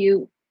 King, if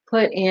you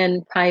put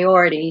in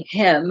priority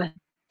him,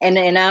 and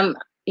I'm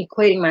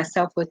equating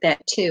myself with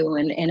that too,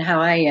 and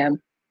how I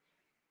am,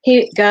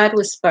 God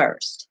was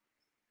first.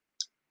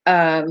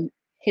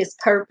 His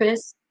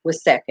purpose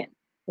was second.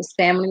 His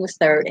family was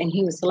third, and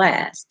he was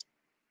last.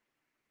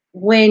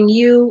 When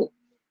you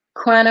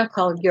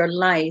chronicle your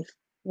life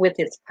with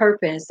its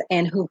purpose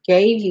and who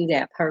gave you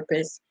that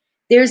purpose,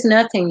 there's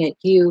nothing that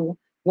you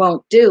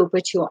won't do,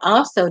 but you'll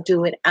also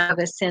do it out of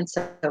a sense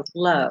of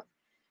love.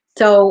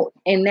 So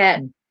in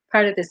that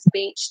part of the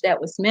speech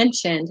that was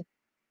mentioned,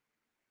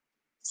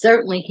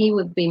 certainly he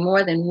would be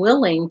more than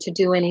willing to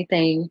do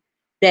anything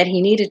that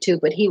he needed to,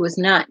 but he was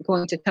not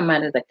going to come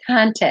out of the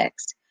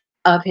context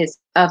of the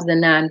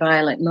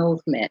nonviolent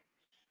movement.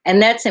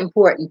 And that's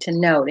important to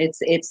note.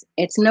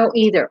 It's no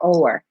either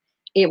or.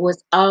 It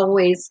was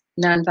always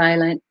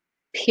nonviolent,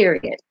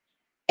 period.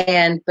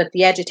 But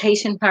the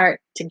agitation part,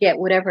 to get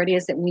whatever it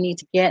is that we need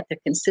to get, the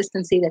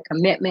consistency, the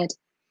commitment,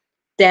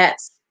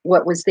 that's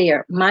what was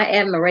there. My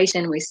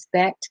admiration and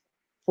respect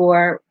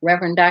for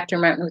Reverend Dr.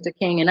 Martin Luther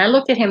King, and I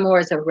looked at him more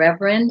as a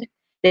reverend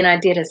than I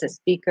did as a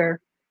speaker.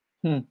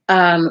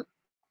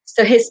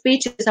 So his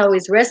speeches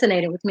always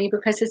resonated with me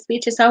because his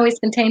speeches always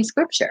contained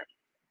scripture.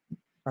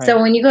 Right.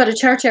 So when you go to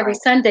church every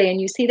Sunday and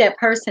you see that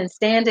person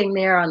standing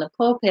there on the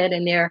pulpit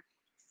and they're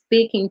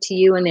speaking to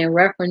you and they're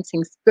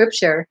referencing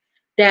scripture,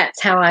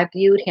 that's how I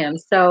viewed him.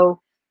 So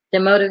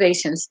the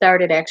motivation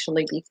started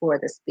actually before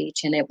the speech,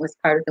 and it was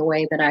part of the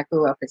way that I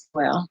grew up as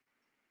well.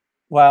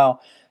 Wow.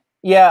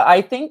 Yeah,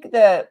 I think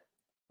that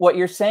what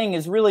you're saying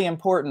is really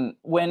important.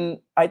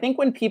 I think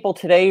when people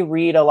today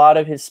read a lot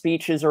of his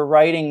speeches or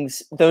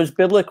writings, those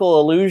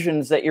biblical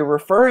allusions that you're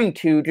referring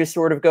to just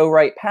sort of go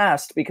right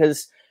past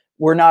because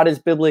we're not as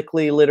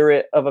biblically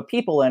literate of a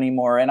people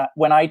anymore. And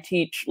when I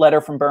teach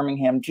Letter from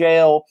Birmingham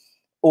Jail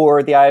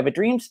or the I Have a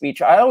Dream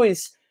speech,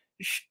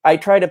 I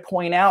try to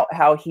point out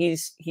how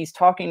he's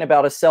talking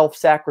about a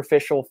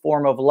self-sacrificial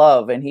form of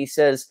love. And he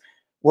says,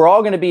 we're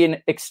all going to be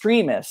an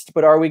extremist,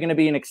 but are we going to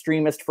be an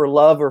extremist for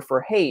love or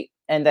for hate?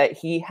 And that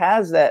he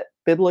has that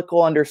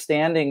biblical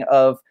understanding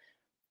of,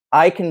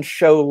 I can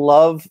show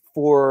love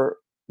for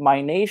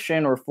my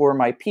nation or for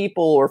my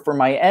people or for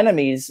my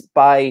enemies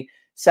by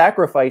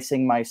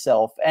sacrificing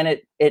myself. And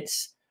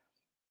it's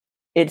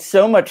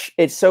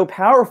so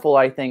powerful,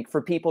 I think,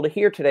 for people to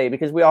hear today,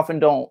 because we often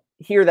don't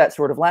hear that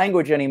sort of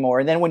language anymore.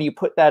 And then when you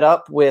put that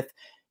up with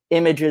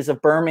images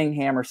of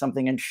Birmingham or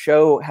something and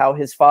show how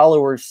his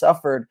followers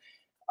suffered,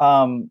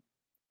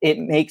 it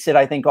makes it,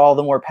 I think, all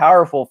the more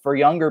powerful for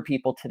younger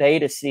people today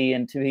to see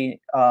and to be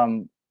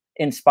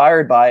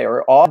inspired by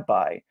or awed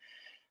by.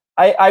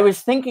 I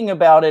was thinking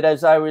about it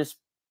as I was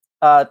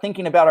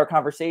thinking about our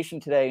conversation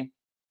today.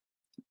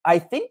 I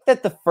think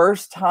that the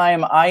first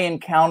time I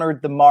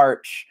encountered the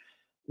march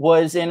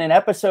was in an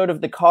episode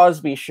of The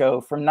Cosby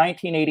Show from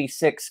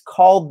 1986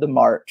 called The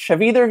March.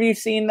 Have either of you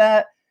seen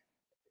that?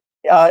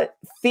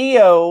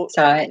 Theo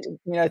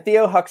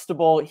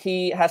Huxtable,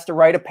 he has to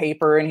write a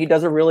paper and he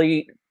does a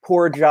really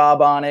poor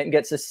job on it and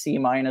gets a C-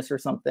 or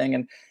something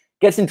and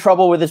gets in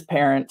trouble with his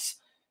parents.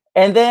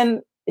 And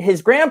then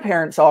his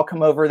grandparents all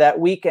come over that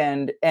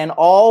weekend, and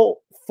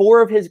all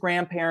four of his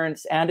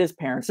grandparents and his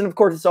parents, and of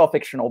course it's all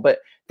fictional, but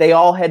they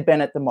all had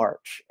been at the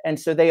march. And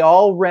so they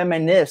all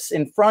reminisce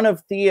in front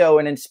of Theo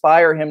and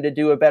inspire him to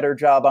do a better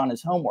job on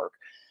his homework.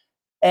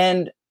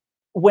 And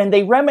when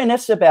they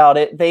reminisce about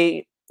it,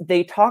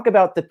 they talk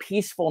about the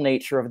peaceful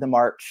nature of the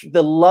march,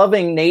 the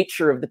loving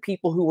nature of the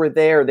people who were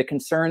there, the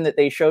concern that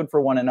they showed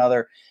for one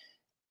another.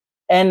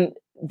 And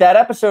that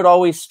episode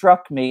always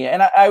struck me.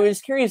 And I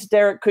was curious,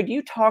 Derek, could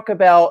you talk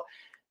about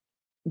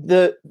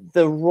the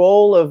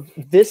role of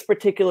this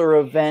particular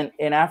event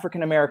in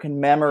African-American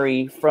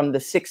memory from the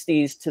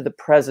 60s to the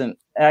present?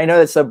 And I know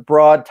that's a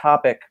broad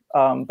topic,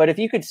 but if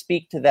you could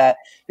speak to that,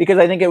 because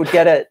I think it would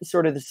get at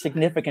sort of the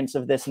significance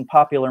of this in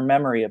popular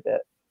memory a bit.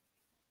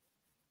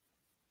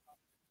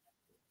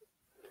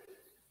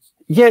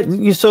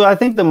 Yeah, so I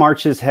think the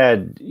march has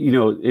had,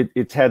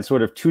 it's had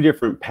sort of two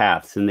different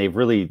paths, and they've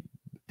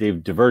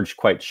diverged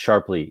quite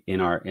sharply in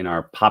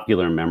our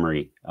popular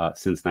memory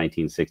since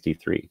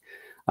 1963.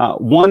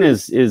 One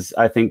is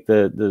I think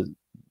the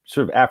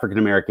sort of African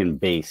American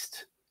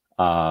based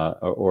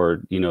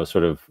African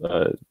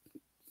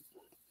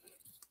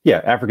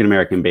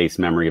American based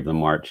memory of the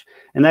march,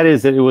 and that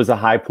is that it was a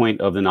high point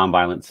of the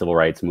nonviolent civil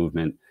rights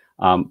movement.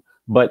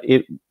 But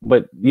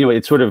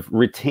it sort of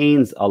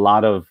retains a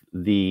lot of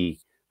the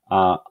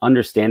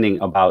understanding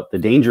about the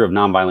danger of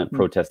nonviolent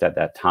protest at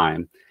that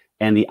time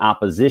and the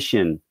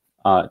opposition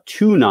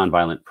to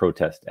nonviolent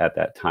protest at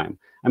that time.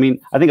 I mean,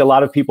 I think a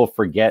lot of people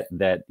forget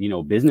that, you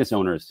know, business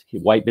owners,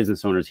 white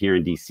business owners here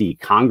in DC,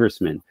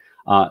 congressmen,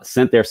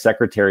 sent their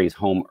secretaries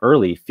home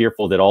early,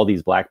 fearful that all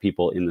these Black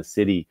people in the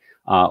city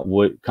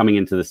coming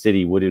into the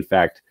city would in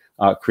fact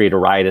create a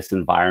riotous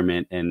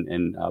environment,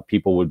 and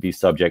people would be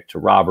subject to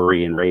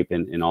robbery and rape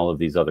and all of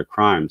these other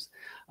crimes.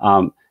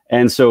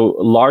 And so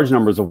large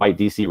numbers of white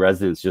DC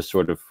residents just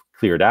sort of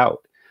cleared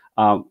out,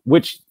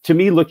 which to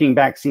me, looking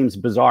back, seems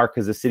bizarre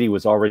because the city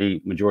was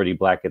already majority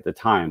Black at the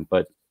time,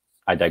 but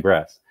I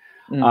digress.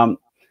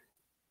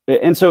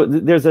 And so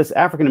there's this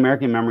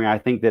African-American memory, I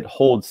think, that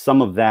holds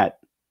some of that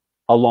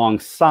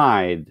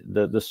alongside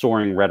the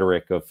soaring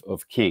rhetoric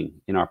of King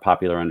in our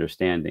popular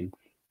understanding.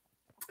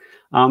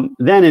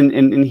 Then,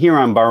 and here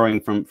I'm borrowing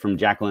from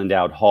Jacqueline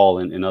Dowd Hall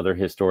and other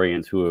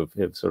historians who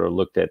have sort of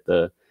looked at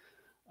the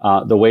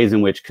ways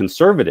in which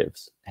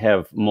conservatives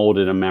have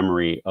molded a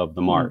memory of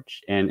the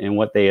march, and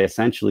what they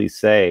essentially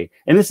say,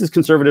 and this is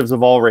conservatives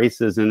of all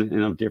races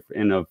and of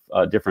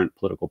different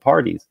political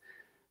parties,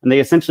 and they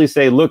essentially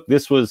say, look,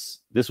 this was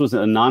a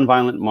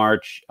nonviolent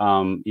march.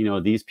 You know,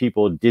 these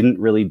people didn't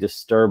really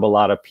disturb a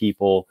lot of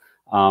people.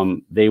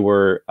 They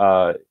were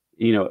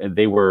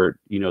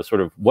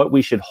sort of what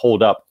we should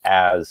hold up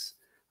as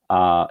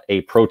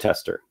a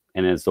protester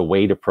and as the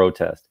way to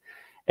protest.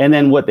 And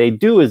then what they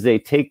do is they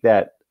take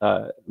that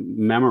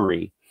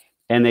memory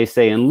and they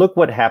say, and look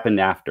what happened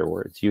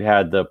afterwards. You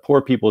had the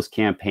Poor People's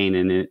Campaign,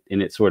 and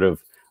it sort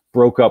of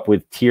broke up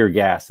with tear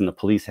gas and the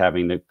police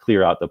having to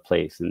clear out the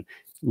place. And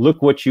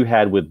look what you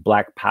had with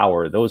Black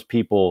Power. Those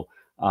people,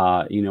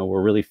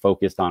 were really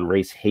focused on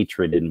race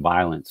hatred and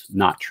violence.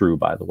 Not true,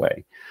 by the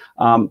way.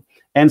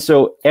 And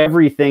so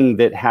everything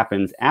that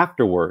happens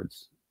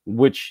afterwards,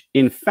 which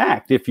in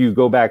fact, if you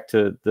go back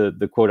to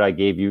the quote I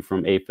gave you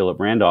from A. Philip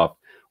Randolph,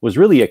 was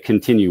really a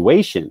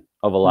continuation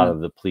of a lot of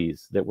the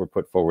pleas that were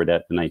put forward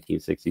at the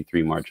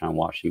 1963 March on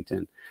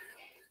Washington.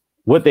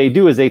 What they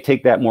do is they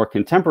take that more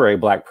contemporary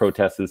Black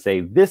protest and say,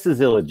 this is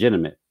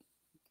illegitimate.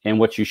 And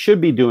what you should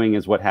be doing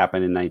is what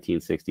happened in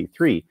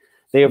 1963.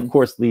 They, of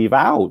course, leave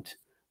out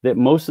that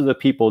most of the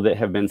people that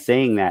have been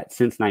saying that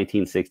since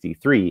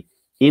 1963,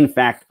 in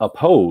fact,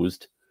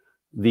 opposed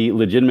the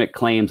legitimate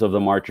claims of the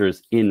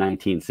marchers in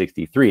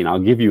 1963. And I'll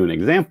give you an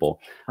example.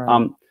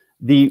 Right.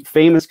 The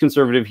famous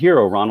conservative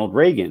hero, Ronald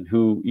Reagan,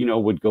 who,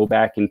 would go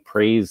back and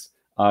praise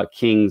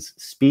King's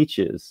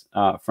speeches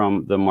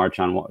from the March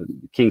on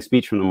King's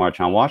speech from the March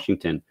on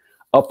Washington,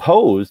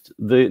 opposed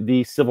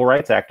the Civil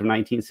Rights Act of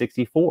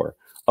 1964,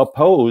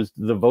 opposed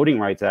the Voting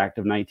Rights Act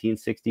of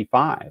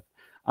 1965,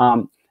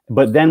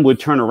 but then would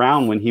turn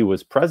around when he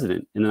was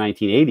president in the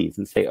 1980s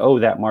and say, oh,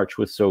 that march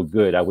was so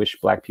good. I wish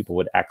Black people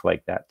would act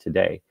like that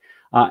today.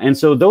 And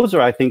so those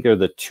are, I think, are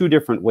the two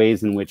different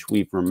ways in which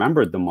we've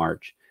remembered the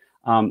march.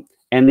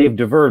 And they've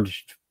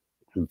diverged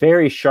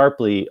very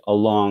sharply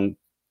along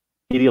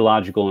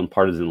ideological and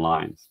partisan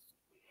lines.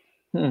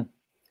 There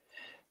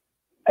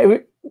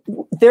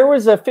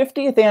was a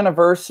 50th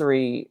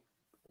anniversary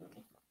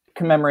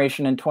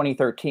commemoration in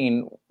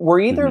 2013. Were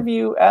either of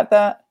you at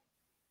that?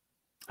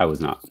 I was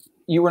not.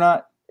 You were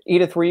not?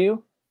 Edith, were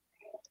you?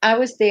 I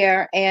was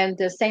there, and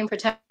the same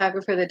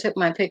photographer that took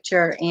my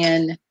picture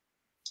in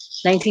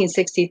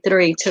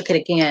 1963 took it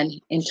again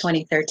in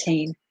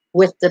 2013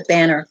 with the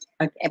banner,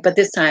 but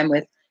this time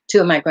with two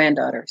of my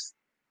granddaughters.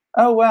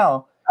 Oh,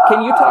 wow.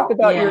 Can you talk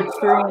about your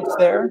experience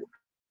there?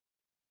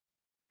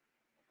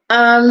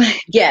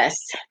 Yes,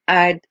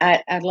 I'd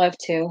love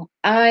to.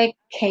 I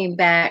came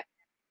back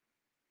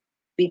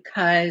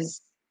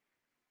because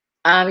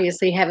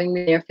obviously having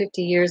been there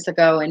 50 years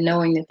ago and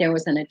knowing that there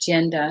was an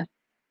agenda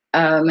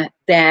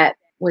that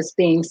was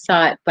being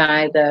sought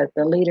by the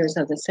leaders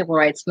of the civil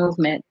rights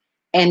movement,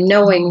 and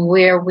knowing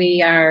where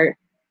we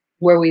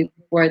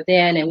were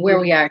then and where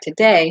we are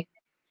today,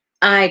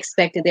 I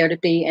expected there to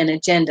be an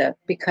agenda,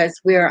 because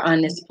we're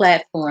on this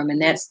platform,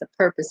 and that's the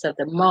purpose of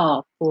the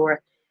mall,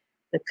 for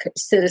the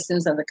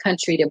citizens of the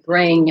country to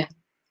bring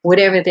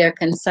whatever their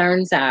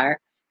concerns are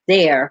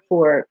there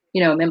for,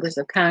 members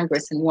of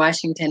Congress in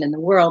Washington and the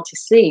world to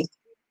see.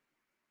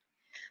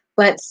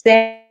 But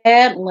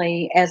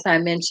sadly, as I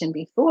mentioned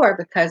before,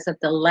 because of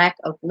the lack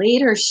of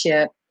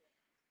leadership,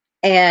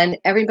 and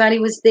everybody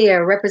was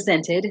there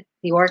represented,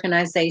 the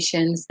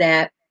organizations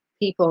that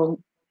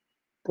people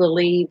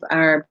believe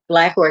are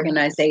Black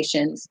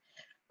organizations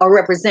or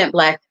represent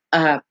Black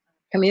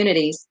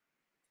communities,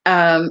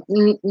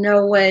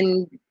 no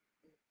one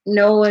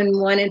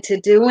wanted to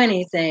do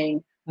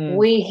anything.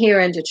 We here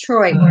in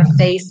Detroit were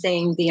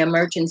facing the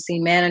emergency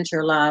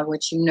manager law,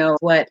 which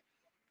what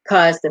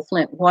caused the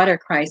Flint water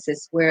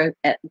crisis, where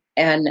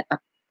an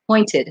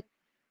appointed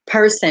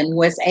person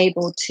was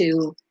able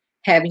to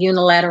have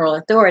unilateral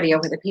authority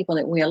over the people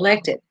that we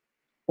elected.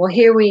 Well,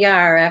 here we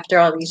are after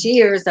all these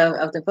years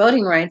of the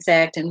Voting Rights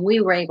Act, and we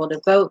were able to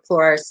vote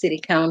for our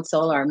city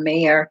council, our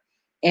mayor,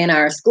 and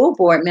our school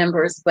board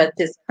members. But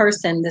this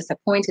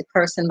appointed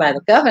person by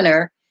the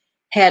governor,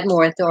 had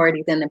more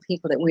authority than the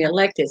people that we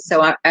elected.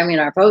 So, I mean,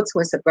 our votes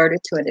were subverted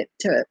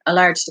to a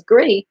large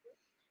degree.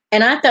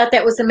 And I thought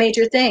that was a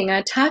major thing.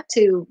 I talked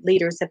to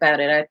leaders about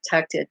it. I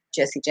talked to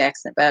Jesse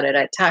Jackson about it.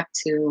 I talked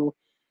to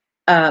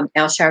Al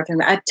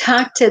Sharpton. I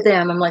talked to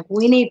them. I'm like,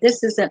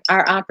 this isn't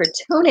our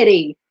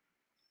opportunity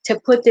to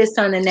put this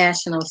on the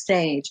national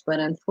stage. But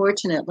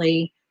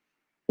unfortunately,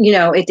 you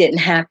know, it didn't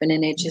happen,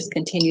 and it just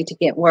continued to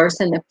get worse.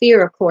 And the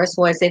fear, of course,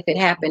 was if it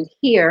happened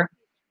here,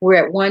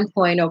 where at one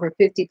point over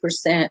 50%,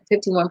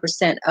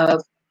 51%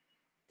 of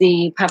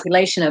the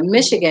population of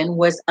Michigan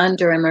was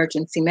under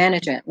emergency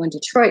management when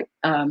Detroit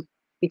had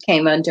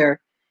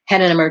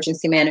an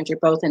emergency manager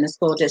both in the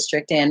school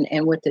district and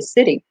with the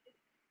city.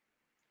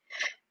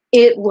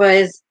 It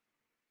was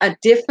a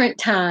different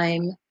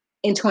time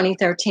in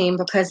 2013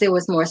 because there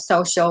was more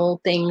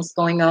social things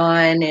going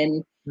on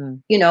and,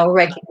 you know,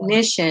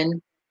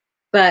 recognition.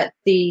 But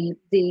the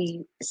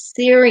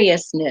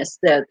seriousness,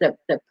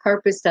 the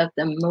purpose of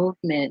the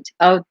movement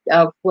of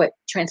what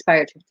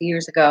transpired 50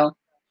 years ago,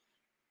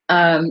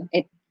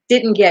 it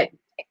didn't get,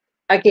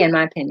 again,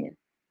 my opinion,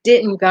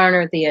 didn't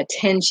garner the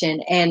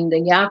attention and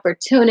the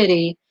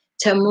opportunity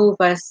to move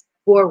us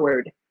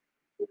forward.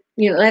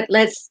 You know,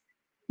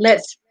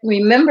 let's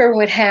remember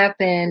what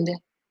happened,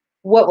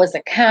 what was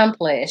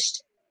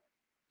accomplished,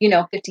 you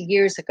know, 50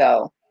 years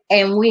ago,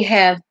 and we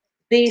have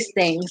these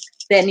things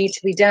that need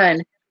to be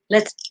done.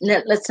 Let's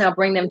now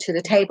bring them to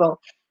the table,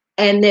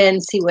 and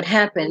then see what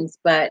happens.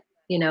 But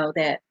you know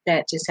that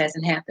just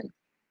hasn't happened.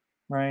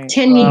 Right.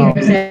 10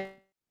 years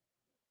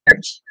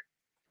after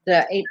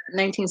the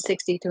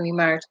 1963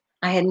 March,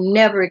 I had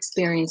never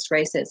experienced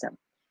racism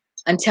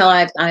until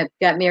I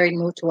got married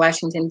and moved to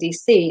Washington,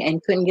 D.C.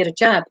 and couldn't get a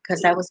job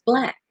because I was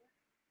Black.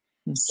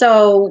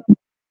 So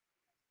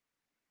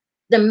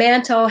the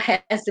mantle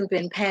hasn't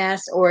been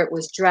passed, or it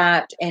was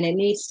dropped, and it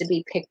needs to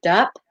be picked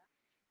up,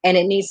 and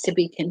it needs to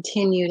be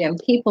continued. And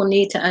people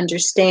need to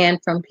understand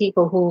from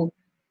people who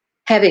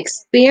have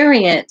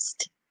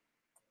experienced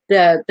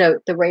the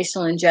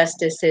racial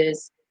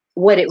injustices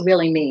what it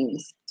really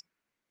means,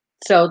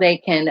 so they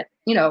can,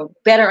 you know,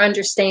 better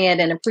understand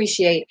and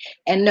appreciate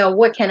and know,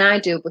 what can I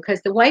do?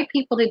 Because the white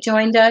people that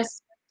joined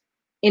us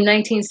in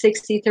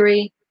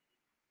 1963,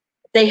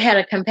 they had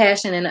a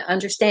compassion and an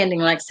understanding,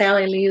 like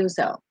Sally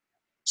Liuzzo.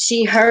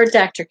 She heard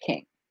Dr.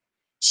 King.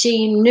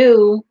 She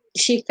knew,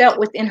 she felt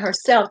within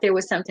herself there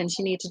was something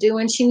she needed to do,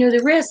 and she knew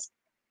the risk,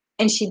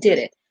 and she did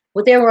it.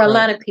 Well, there were a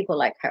lot of people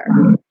like her.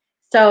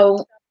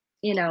 So,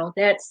 you know,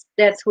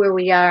 that's where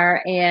we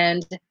are.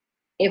 And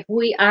if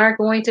we are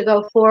going to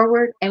go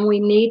forward, and we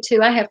need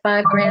to, I have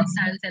 5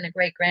 grandsons and a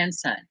great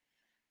grandson.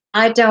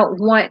 I don't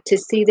want to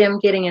see them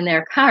getting in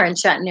their car and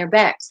shot in their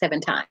back 7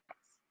 times.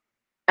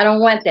 I don't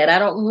want that. I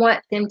don't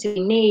want them to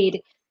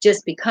need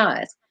just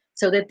because.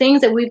 So the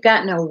things that we've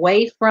gotten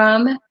away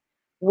from,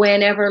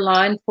 whenever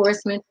law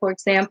enforcement, for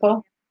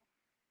example,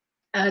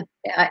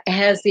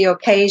 has the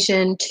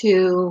occasion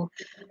to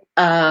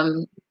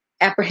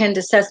apprehend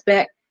a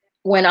suspect,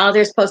 when all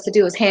they're supposed to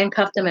do is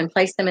handcuff them and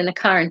place them in the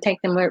car and take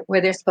them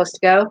where they're supposed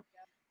to go,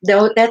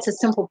 though that's a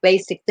simple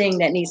basic thing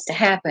that needs to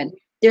happen.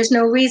 There's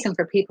no reason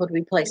for people to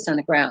be placed on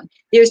the ground.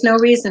 There's no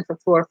reason for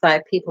 4 or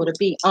 5 people to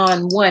be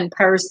on one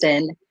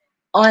person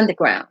on the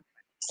ground.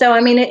 So,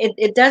 I mean,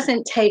 it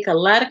doesn't take a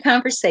lot of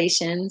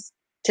conversations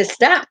to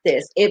stop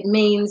this. It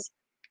means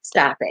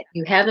stop it.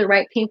 You have the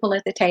right people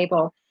at the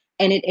table,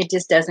 and it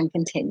just doesn't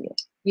continue.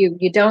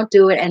 You don't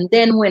do it. And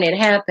then when it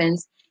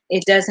happens,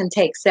 it doesn't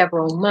take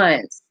several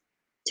months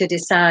to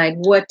decide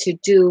what to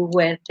do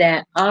with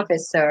that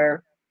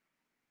officer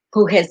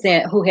who has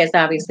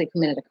obviously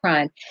committed a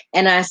crime.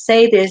 And I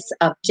say this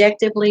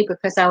objectively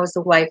because I was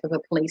the wife of a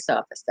police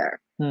officer.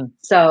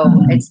 So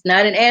it's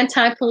not an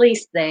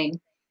anti-police thing.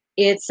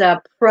 It's a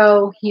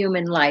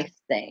pro-human life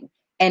thing.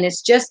 And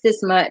it's just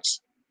as much.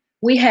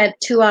 We had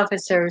 2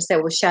 officers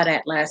that were shot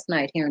at last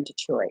night here in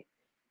Detroit.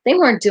 They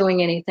weren't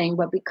doing anything,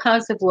 but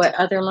because of what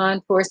other law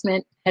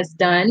enforcement has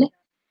done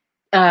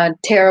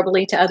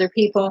terribly to other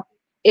people,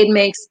 it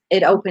makes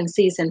it open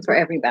season for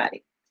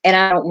everybody. And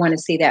I don't want to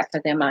see that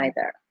for them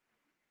either.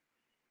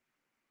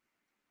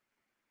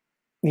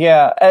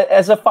 Yeah,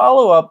 as a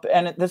follow-up,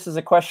 and this is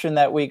a question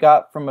that we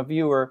got from a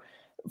viewer,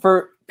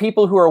 for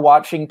people who are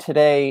watching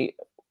today,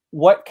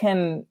 what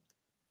can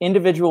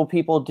individual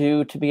people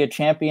do to be a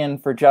champion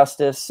for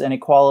justice and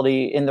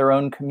equality in their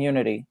own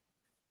community?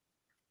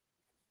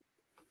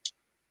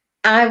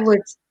 I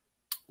would.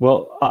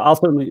 Well, I'll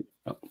certainly,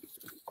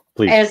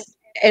 please.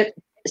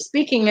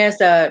 Speaking as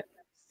a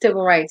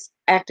civil rights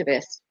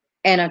activist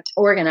and an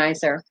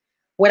organizer,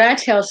 what I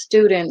tell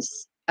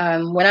students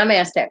when I'm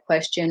asked that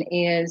question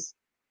is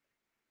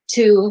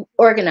to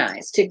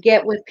organize, to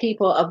get with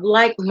people of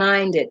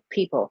like-minded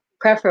people,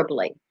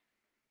 preferably,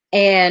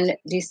 and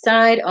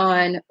decide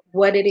on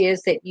what it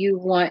is that you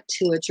want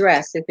to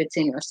address, if it's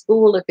in your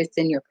school, if it's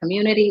in your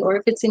community, or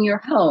if it's in your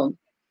home.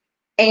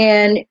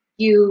 And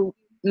you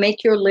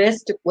make your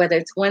list, whether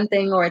it's 1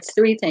 thing or it's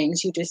 3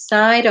 things. You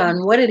decide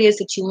on what it is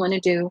that you want to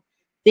do.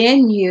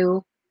 Then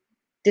you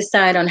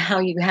decide on how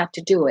you have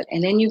to do it,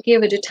 and then you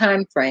give it a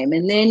time frame.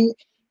 And then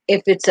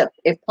if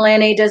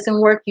plan A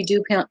doesn't work, you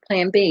do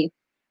plan B.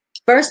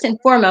 First and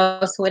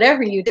foremost,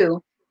 whatever you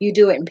do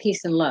it in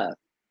peace and love,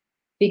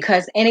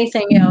 because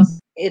anything else,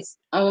 it's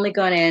only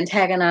going to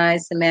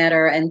antagonize the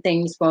matter, and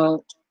things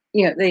won't,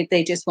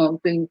 they just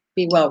won't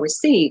be well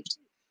received.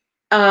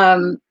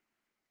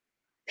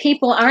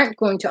 People aren't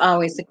going to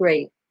always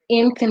agree.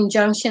 In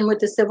conjunction with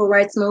the civil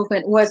rights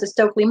movement was a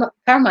Stokely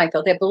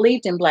Carmichael that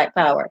believed in Black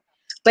power,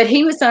 but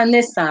he was on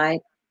this side.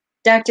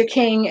 Dr.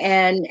 King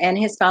and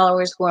his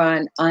followers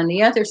were on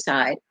the other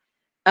side.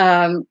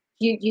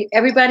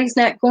 Everybody's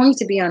not going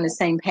to be on the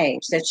same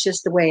page. That's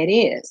just the way it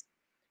is.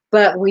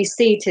 But we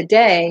see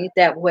today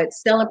that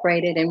what's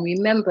celebrated and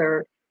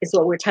remembered is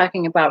what we're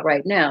talking about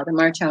right now, the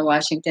March on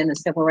Washington, the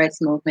Civil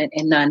Rights Movement,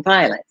 and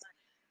nonviolence.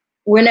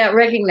 We're not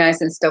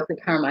recognizing Stokely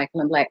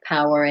Carmichael and Black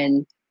power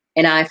and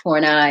an eye for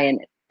an eye, and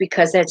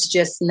because that's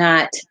just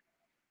not,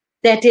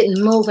 that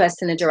didn't move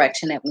us in the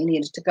direction that we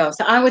needed to go.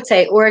 So I would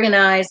say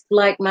organize,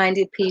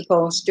 like-minded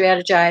people,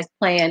 strategize,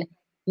 plan,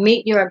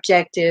 meet your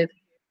objective,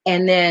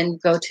 and then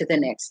go to the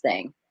next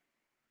thing.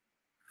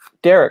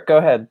 Derek, go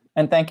ahead.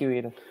 And thank you,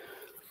 Edith.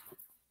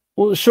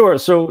 Well, sure.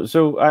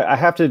 So I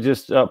have to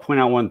just point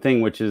out one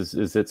thing, which is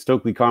that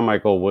Stokely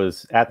Carmichael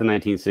was at the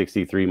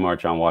 1963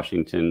 March on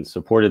Washington,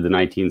 supported the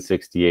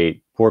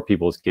 1968 Poor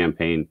People's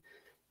Campaign,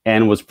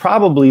 and was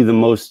probably the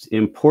most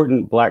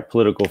important Black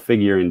political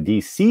figure in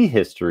DC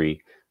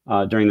history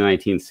during the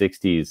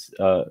 1960s,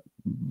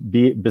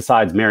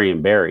 besides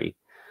Marion Barry.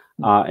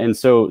 And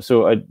so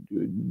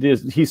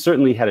he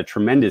certainly had a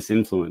tremendous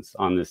influence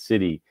on this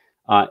city,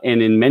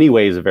 and in many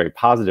ways a very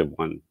positive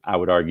one, I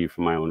would argue,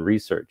 from my own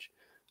research.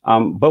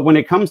 But when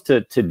it comes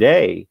to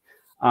today,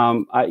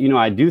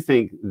 I do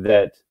think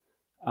that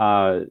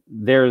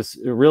there's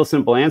a real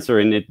simple answer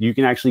in it. You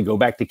can actually go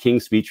back to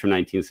King's speech from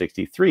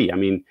 1963. I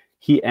mean,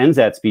 he ends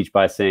that speech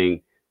by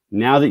saying,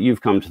 now that you've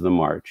come to the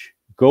march,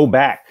 go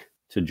back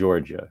to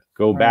Georgia,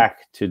 go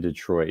back to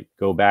Detroit,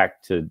 go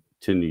back to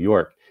New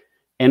York,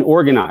 and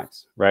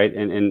organize, right?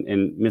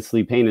 And Ms.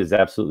 Lee-Payne is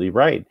absolutely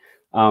right.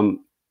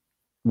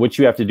 What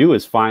you have to do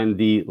is find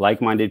the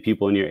like-minded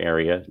people in your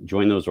area,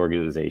 join those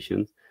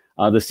organizations.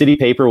 The city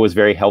paper was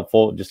very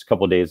helpful just a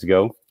couple of days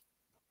ago,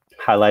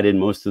 highlighted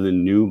most of the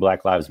new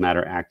Black Lives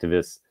Matter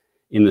activists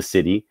in the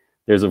city.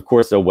 There's, of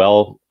course, a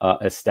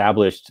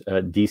well-established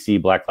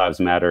DC Black Lives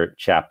Matter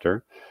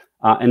chapter.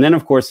 And then,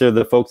 of course, there are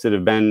the folks that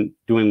have been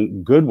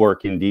doing good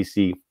work in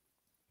DC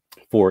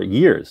for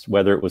years,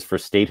 whether it was for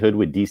statehood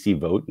with DC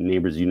Vote,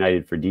 Neighbors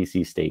United for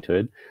DC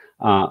Statehood,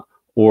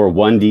 or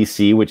One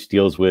DC, which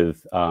deals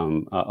with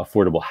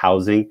affordable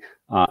housing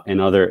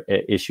and other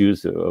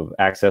issues of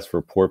access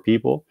for poor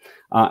people.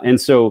 And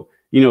so,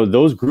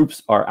 those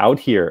groups are out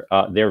here.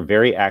 They're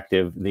very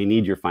active. They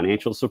need your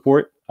financial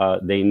support.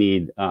 They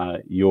need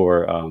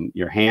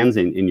your hands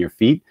and your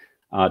feet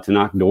to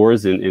knock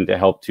doors and to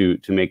help to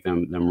make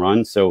them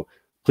run. So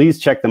please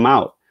check them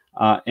out.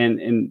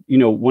 And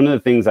one of the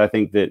things I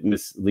think that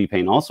Ms.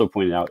 Lee-Payne also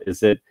pointed out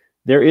is that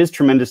there is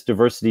tremendous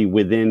diversity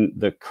within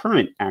the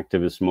current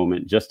activist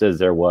movement, just as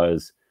there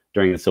was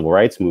during the civil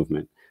rights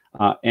movement.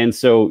 And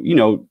so,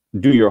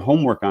 do your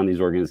homework on these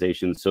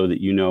organizations so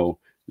that you know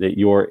that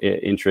your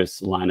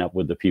interests line up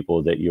with the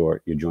people that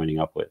you're joining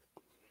up with.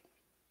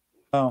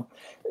 Oh,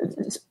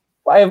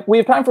 we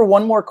have time for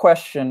one more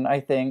question,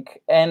 I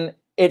think, and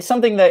it's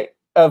something that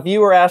a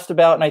viewer asked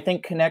about, and I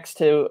think connects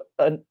to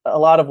a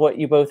lot of what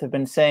you both have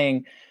been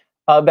saying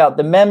about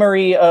the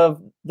memory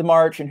of the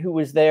march and who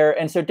was there.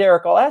 And so,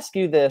 Derek, I'll ask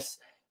you this.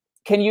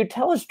 Can you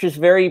tell us just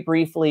very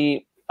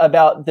briefly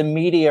about the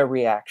media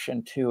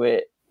reaction to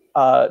it?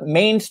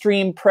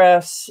 Mainstream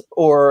press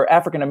or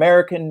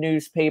African-American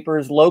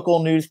newspapers,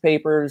 local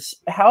newspapers,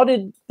 how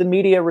did the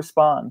media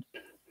respond?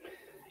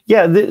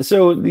 Yeah,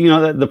 so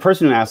the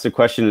person who asked the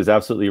question is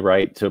absolutely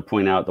right to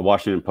point out the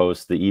Washington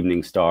Post, the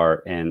Evening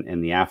Star,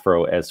 and the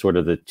Afro as sort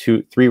of the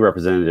three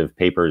representative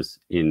papers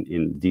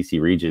in DC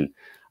region.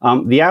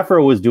 The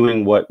Afro was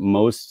doing what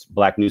most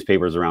Black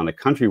newspapers around the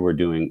country were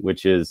doing,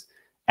 which is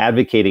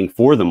advocating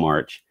for the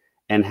march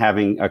and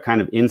having a kind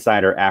of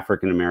insider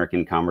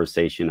African-American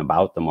conversation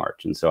about the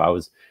march. And so I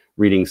was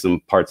reading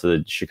some parts of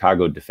the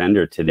Chicago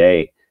Defender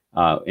today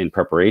in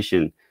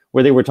preparation,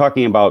 where they were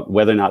talking about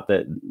whether or not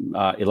that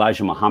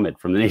Elijah Muhammad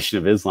from the Nation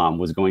of Islam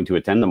was going to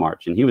attend the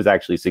march. And he was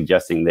actually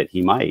suggesting that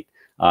he might.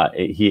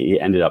 He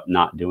ended up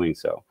not doing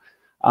so.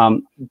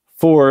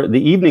 For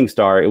the Evening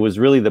Star, it was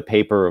really the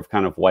paper of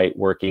kind of white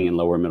working and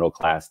lower middle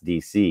class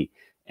DC.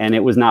 And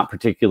it was not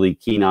particularly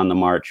keen on the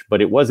march, but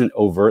it wasn't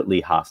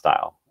overtly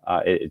hostile.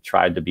 It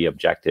tried to be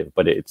objective,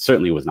 but it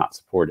certainly was not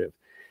supportive.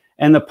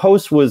 And the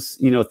Post was,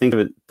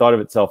 thought of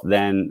itself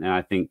then, and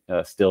I think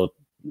still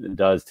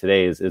does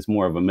today, is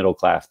more of a middle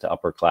class to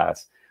upper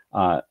class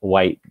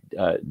white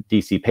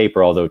DC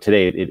paper, although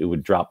today it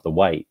would drop the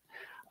white.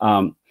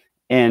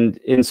 And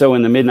so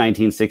in the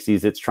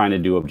mid-1960s, it's trying to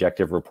do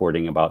objective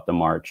reporting about the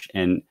march,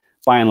 and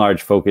by and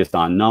large focused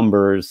on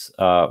numbers,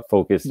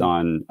 focused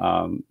on,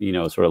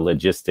 sort of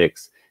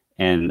logistics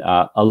and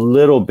a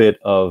little bit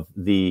of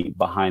the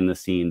behind the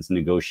scenes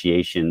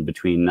negotiation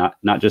between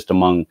not just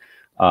among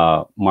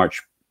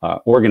March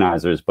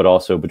organizers, but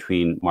also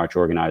between March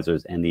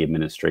organizers and the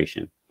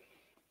administration.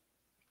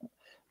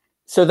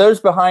 So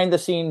those behind the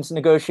scenes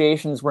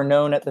negotiations were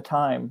known at the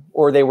time,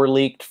 or they were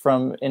leaked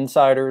from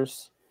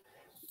insiders?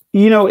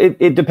 You know,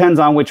 it depends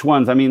on which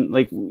ones. I mean,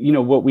 like, you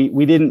know, what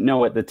we didn't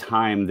know at the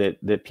time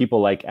that people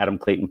like Adam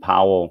Clayton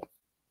Powell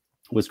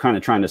was kind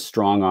of trying to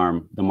strong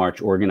arm the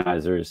March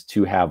organizers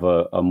to have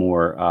a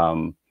more,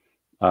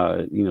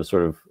 you know,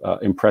 sort of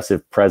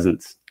impressive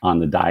presence on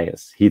the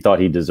dais. He thought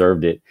he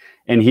deserved it.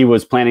 And he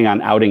was planning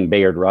on outing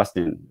Bayard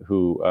Rustin,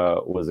 who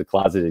was a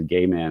closeted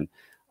gay man,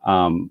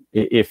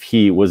 if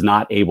he was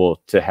not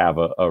able to have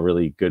a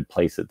really good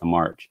place at the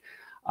march.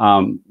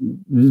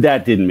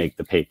 That didn't make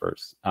the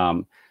papers.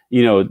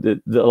 You know,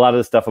 a lot of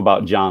the stuff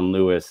about John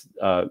Lewis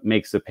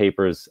makes the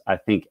papers, I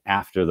think,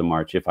 after the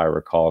march, if I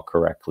recall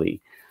correctly.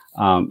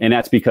 And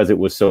that's because it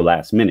was so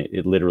last minute.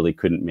 It literally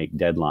couldn't make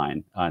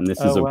deadline. And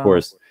this is, of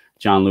course,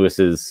 John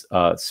Lewis's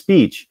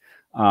speech,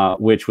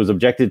 which was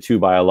objected to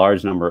by a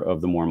large number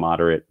of the more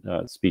moderate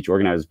speech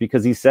organizers,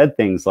 because he said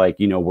things like,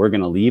 you know, we're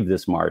going to leave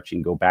this march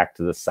and go back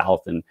to the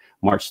South and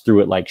march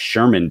through it like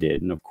Sherman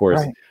did. And of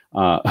course,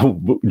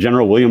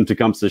 General William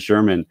Tecumseh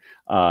Sherman,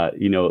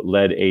 you know,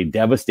 led a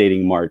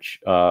devastating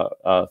march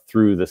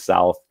through the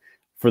South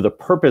for the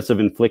purpose of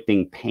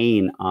inflicting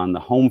pain on the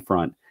home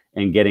front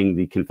and getting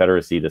the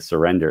Confederacy to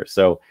surrender.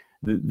 So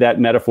that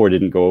metaphor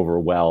didn't go over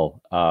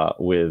well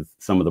with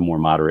some of the more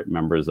moderate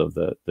members of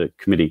the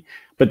committee,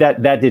 but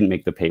that didn't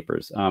make the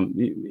papers.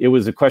 It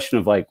was a question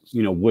of, like,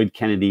 you know, would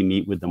Kennedy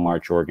meet with the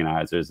march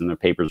organizers? And the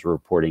papers were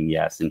reporting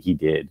yes, and he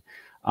did.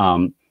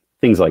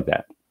 Things like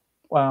that.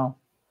 Wow.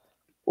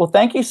 Well,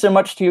 thank you so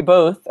much to you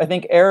both. I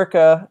think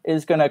Erica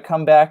is going to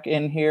come back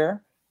in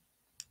here.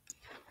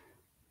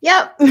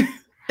 Yep.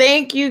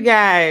 Thank you,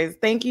 guys.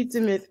 Thank you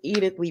to Miss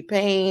Edith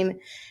Lee-Payne.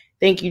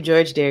 Thank you,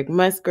 George Derek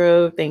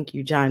Musgrove. Thank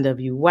you, John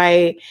W.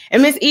 White.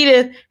 And Miss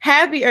Edith,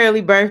 happy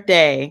early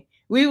birthday.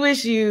 We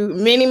wish you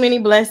many, many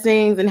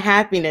blessings and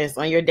happiness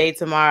on your day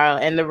tomorrow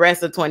and the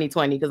rest of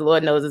 2020, because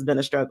Lord knows it's been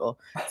a struggle.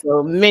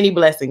 So many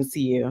blessings to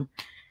you.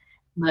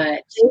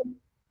 Much.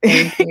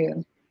 Thank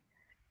you.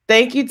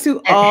 Thank you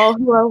to all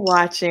who are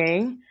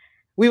watching.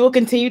 We will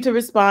continue to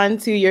respond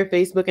to your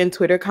Facebook and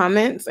Twitter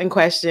comments and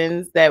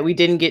questions that we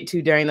didn't get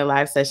to during the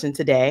live session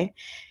today.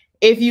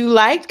 If you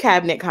liked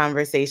Cabinet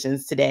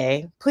Conversations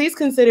today, please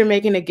consider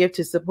making a gift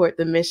to support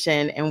the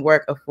mission and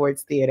work of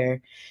Ford's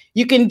Theater.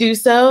 You can do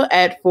so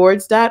at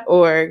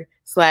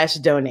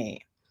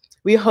fords.org/donate.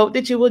 We hope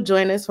that you will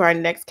join us for our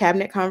next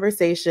Cabinet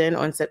Conversation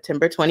on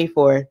September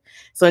 24th.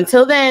 So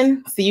until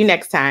then, see you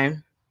next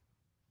time.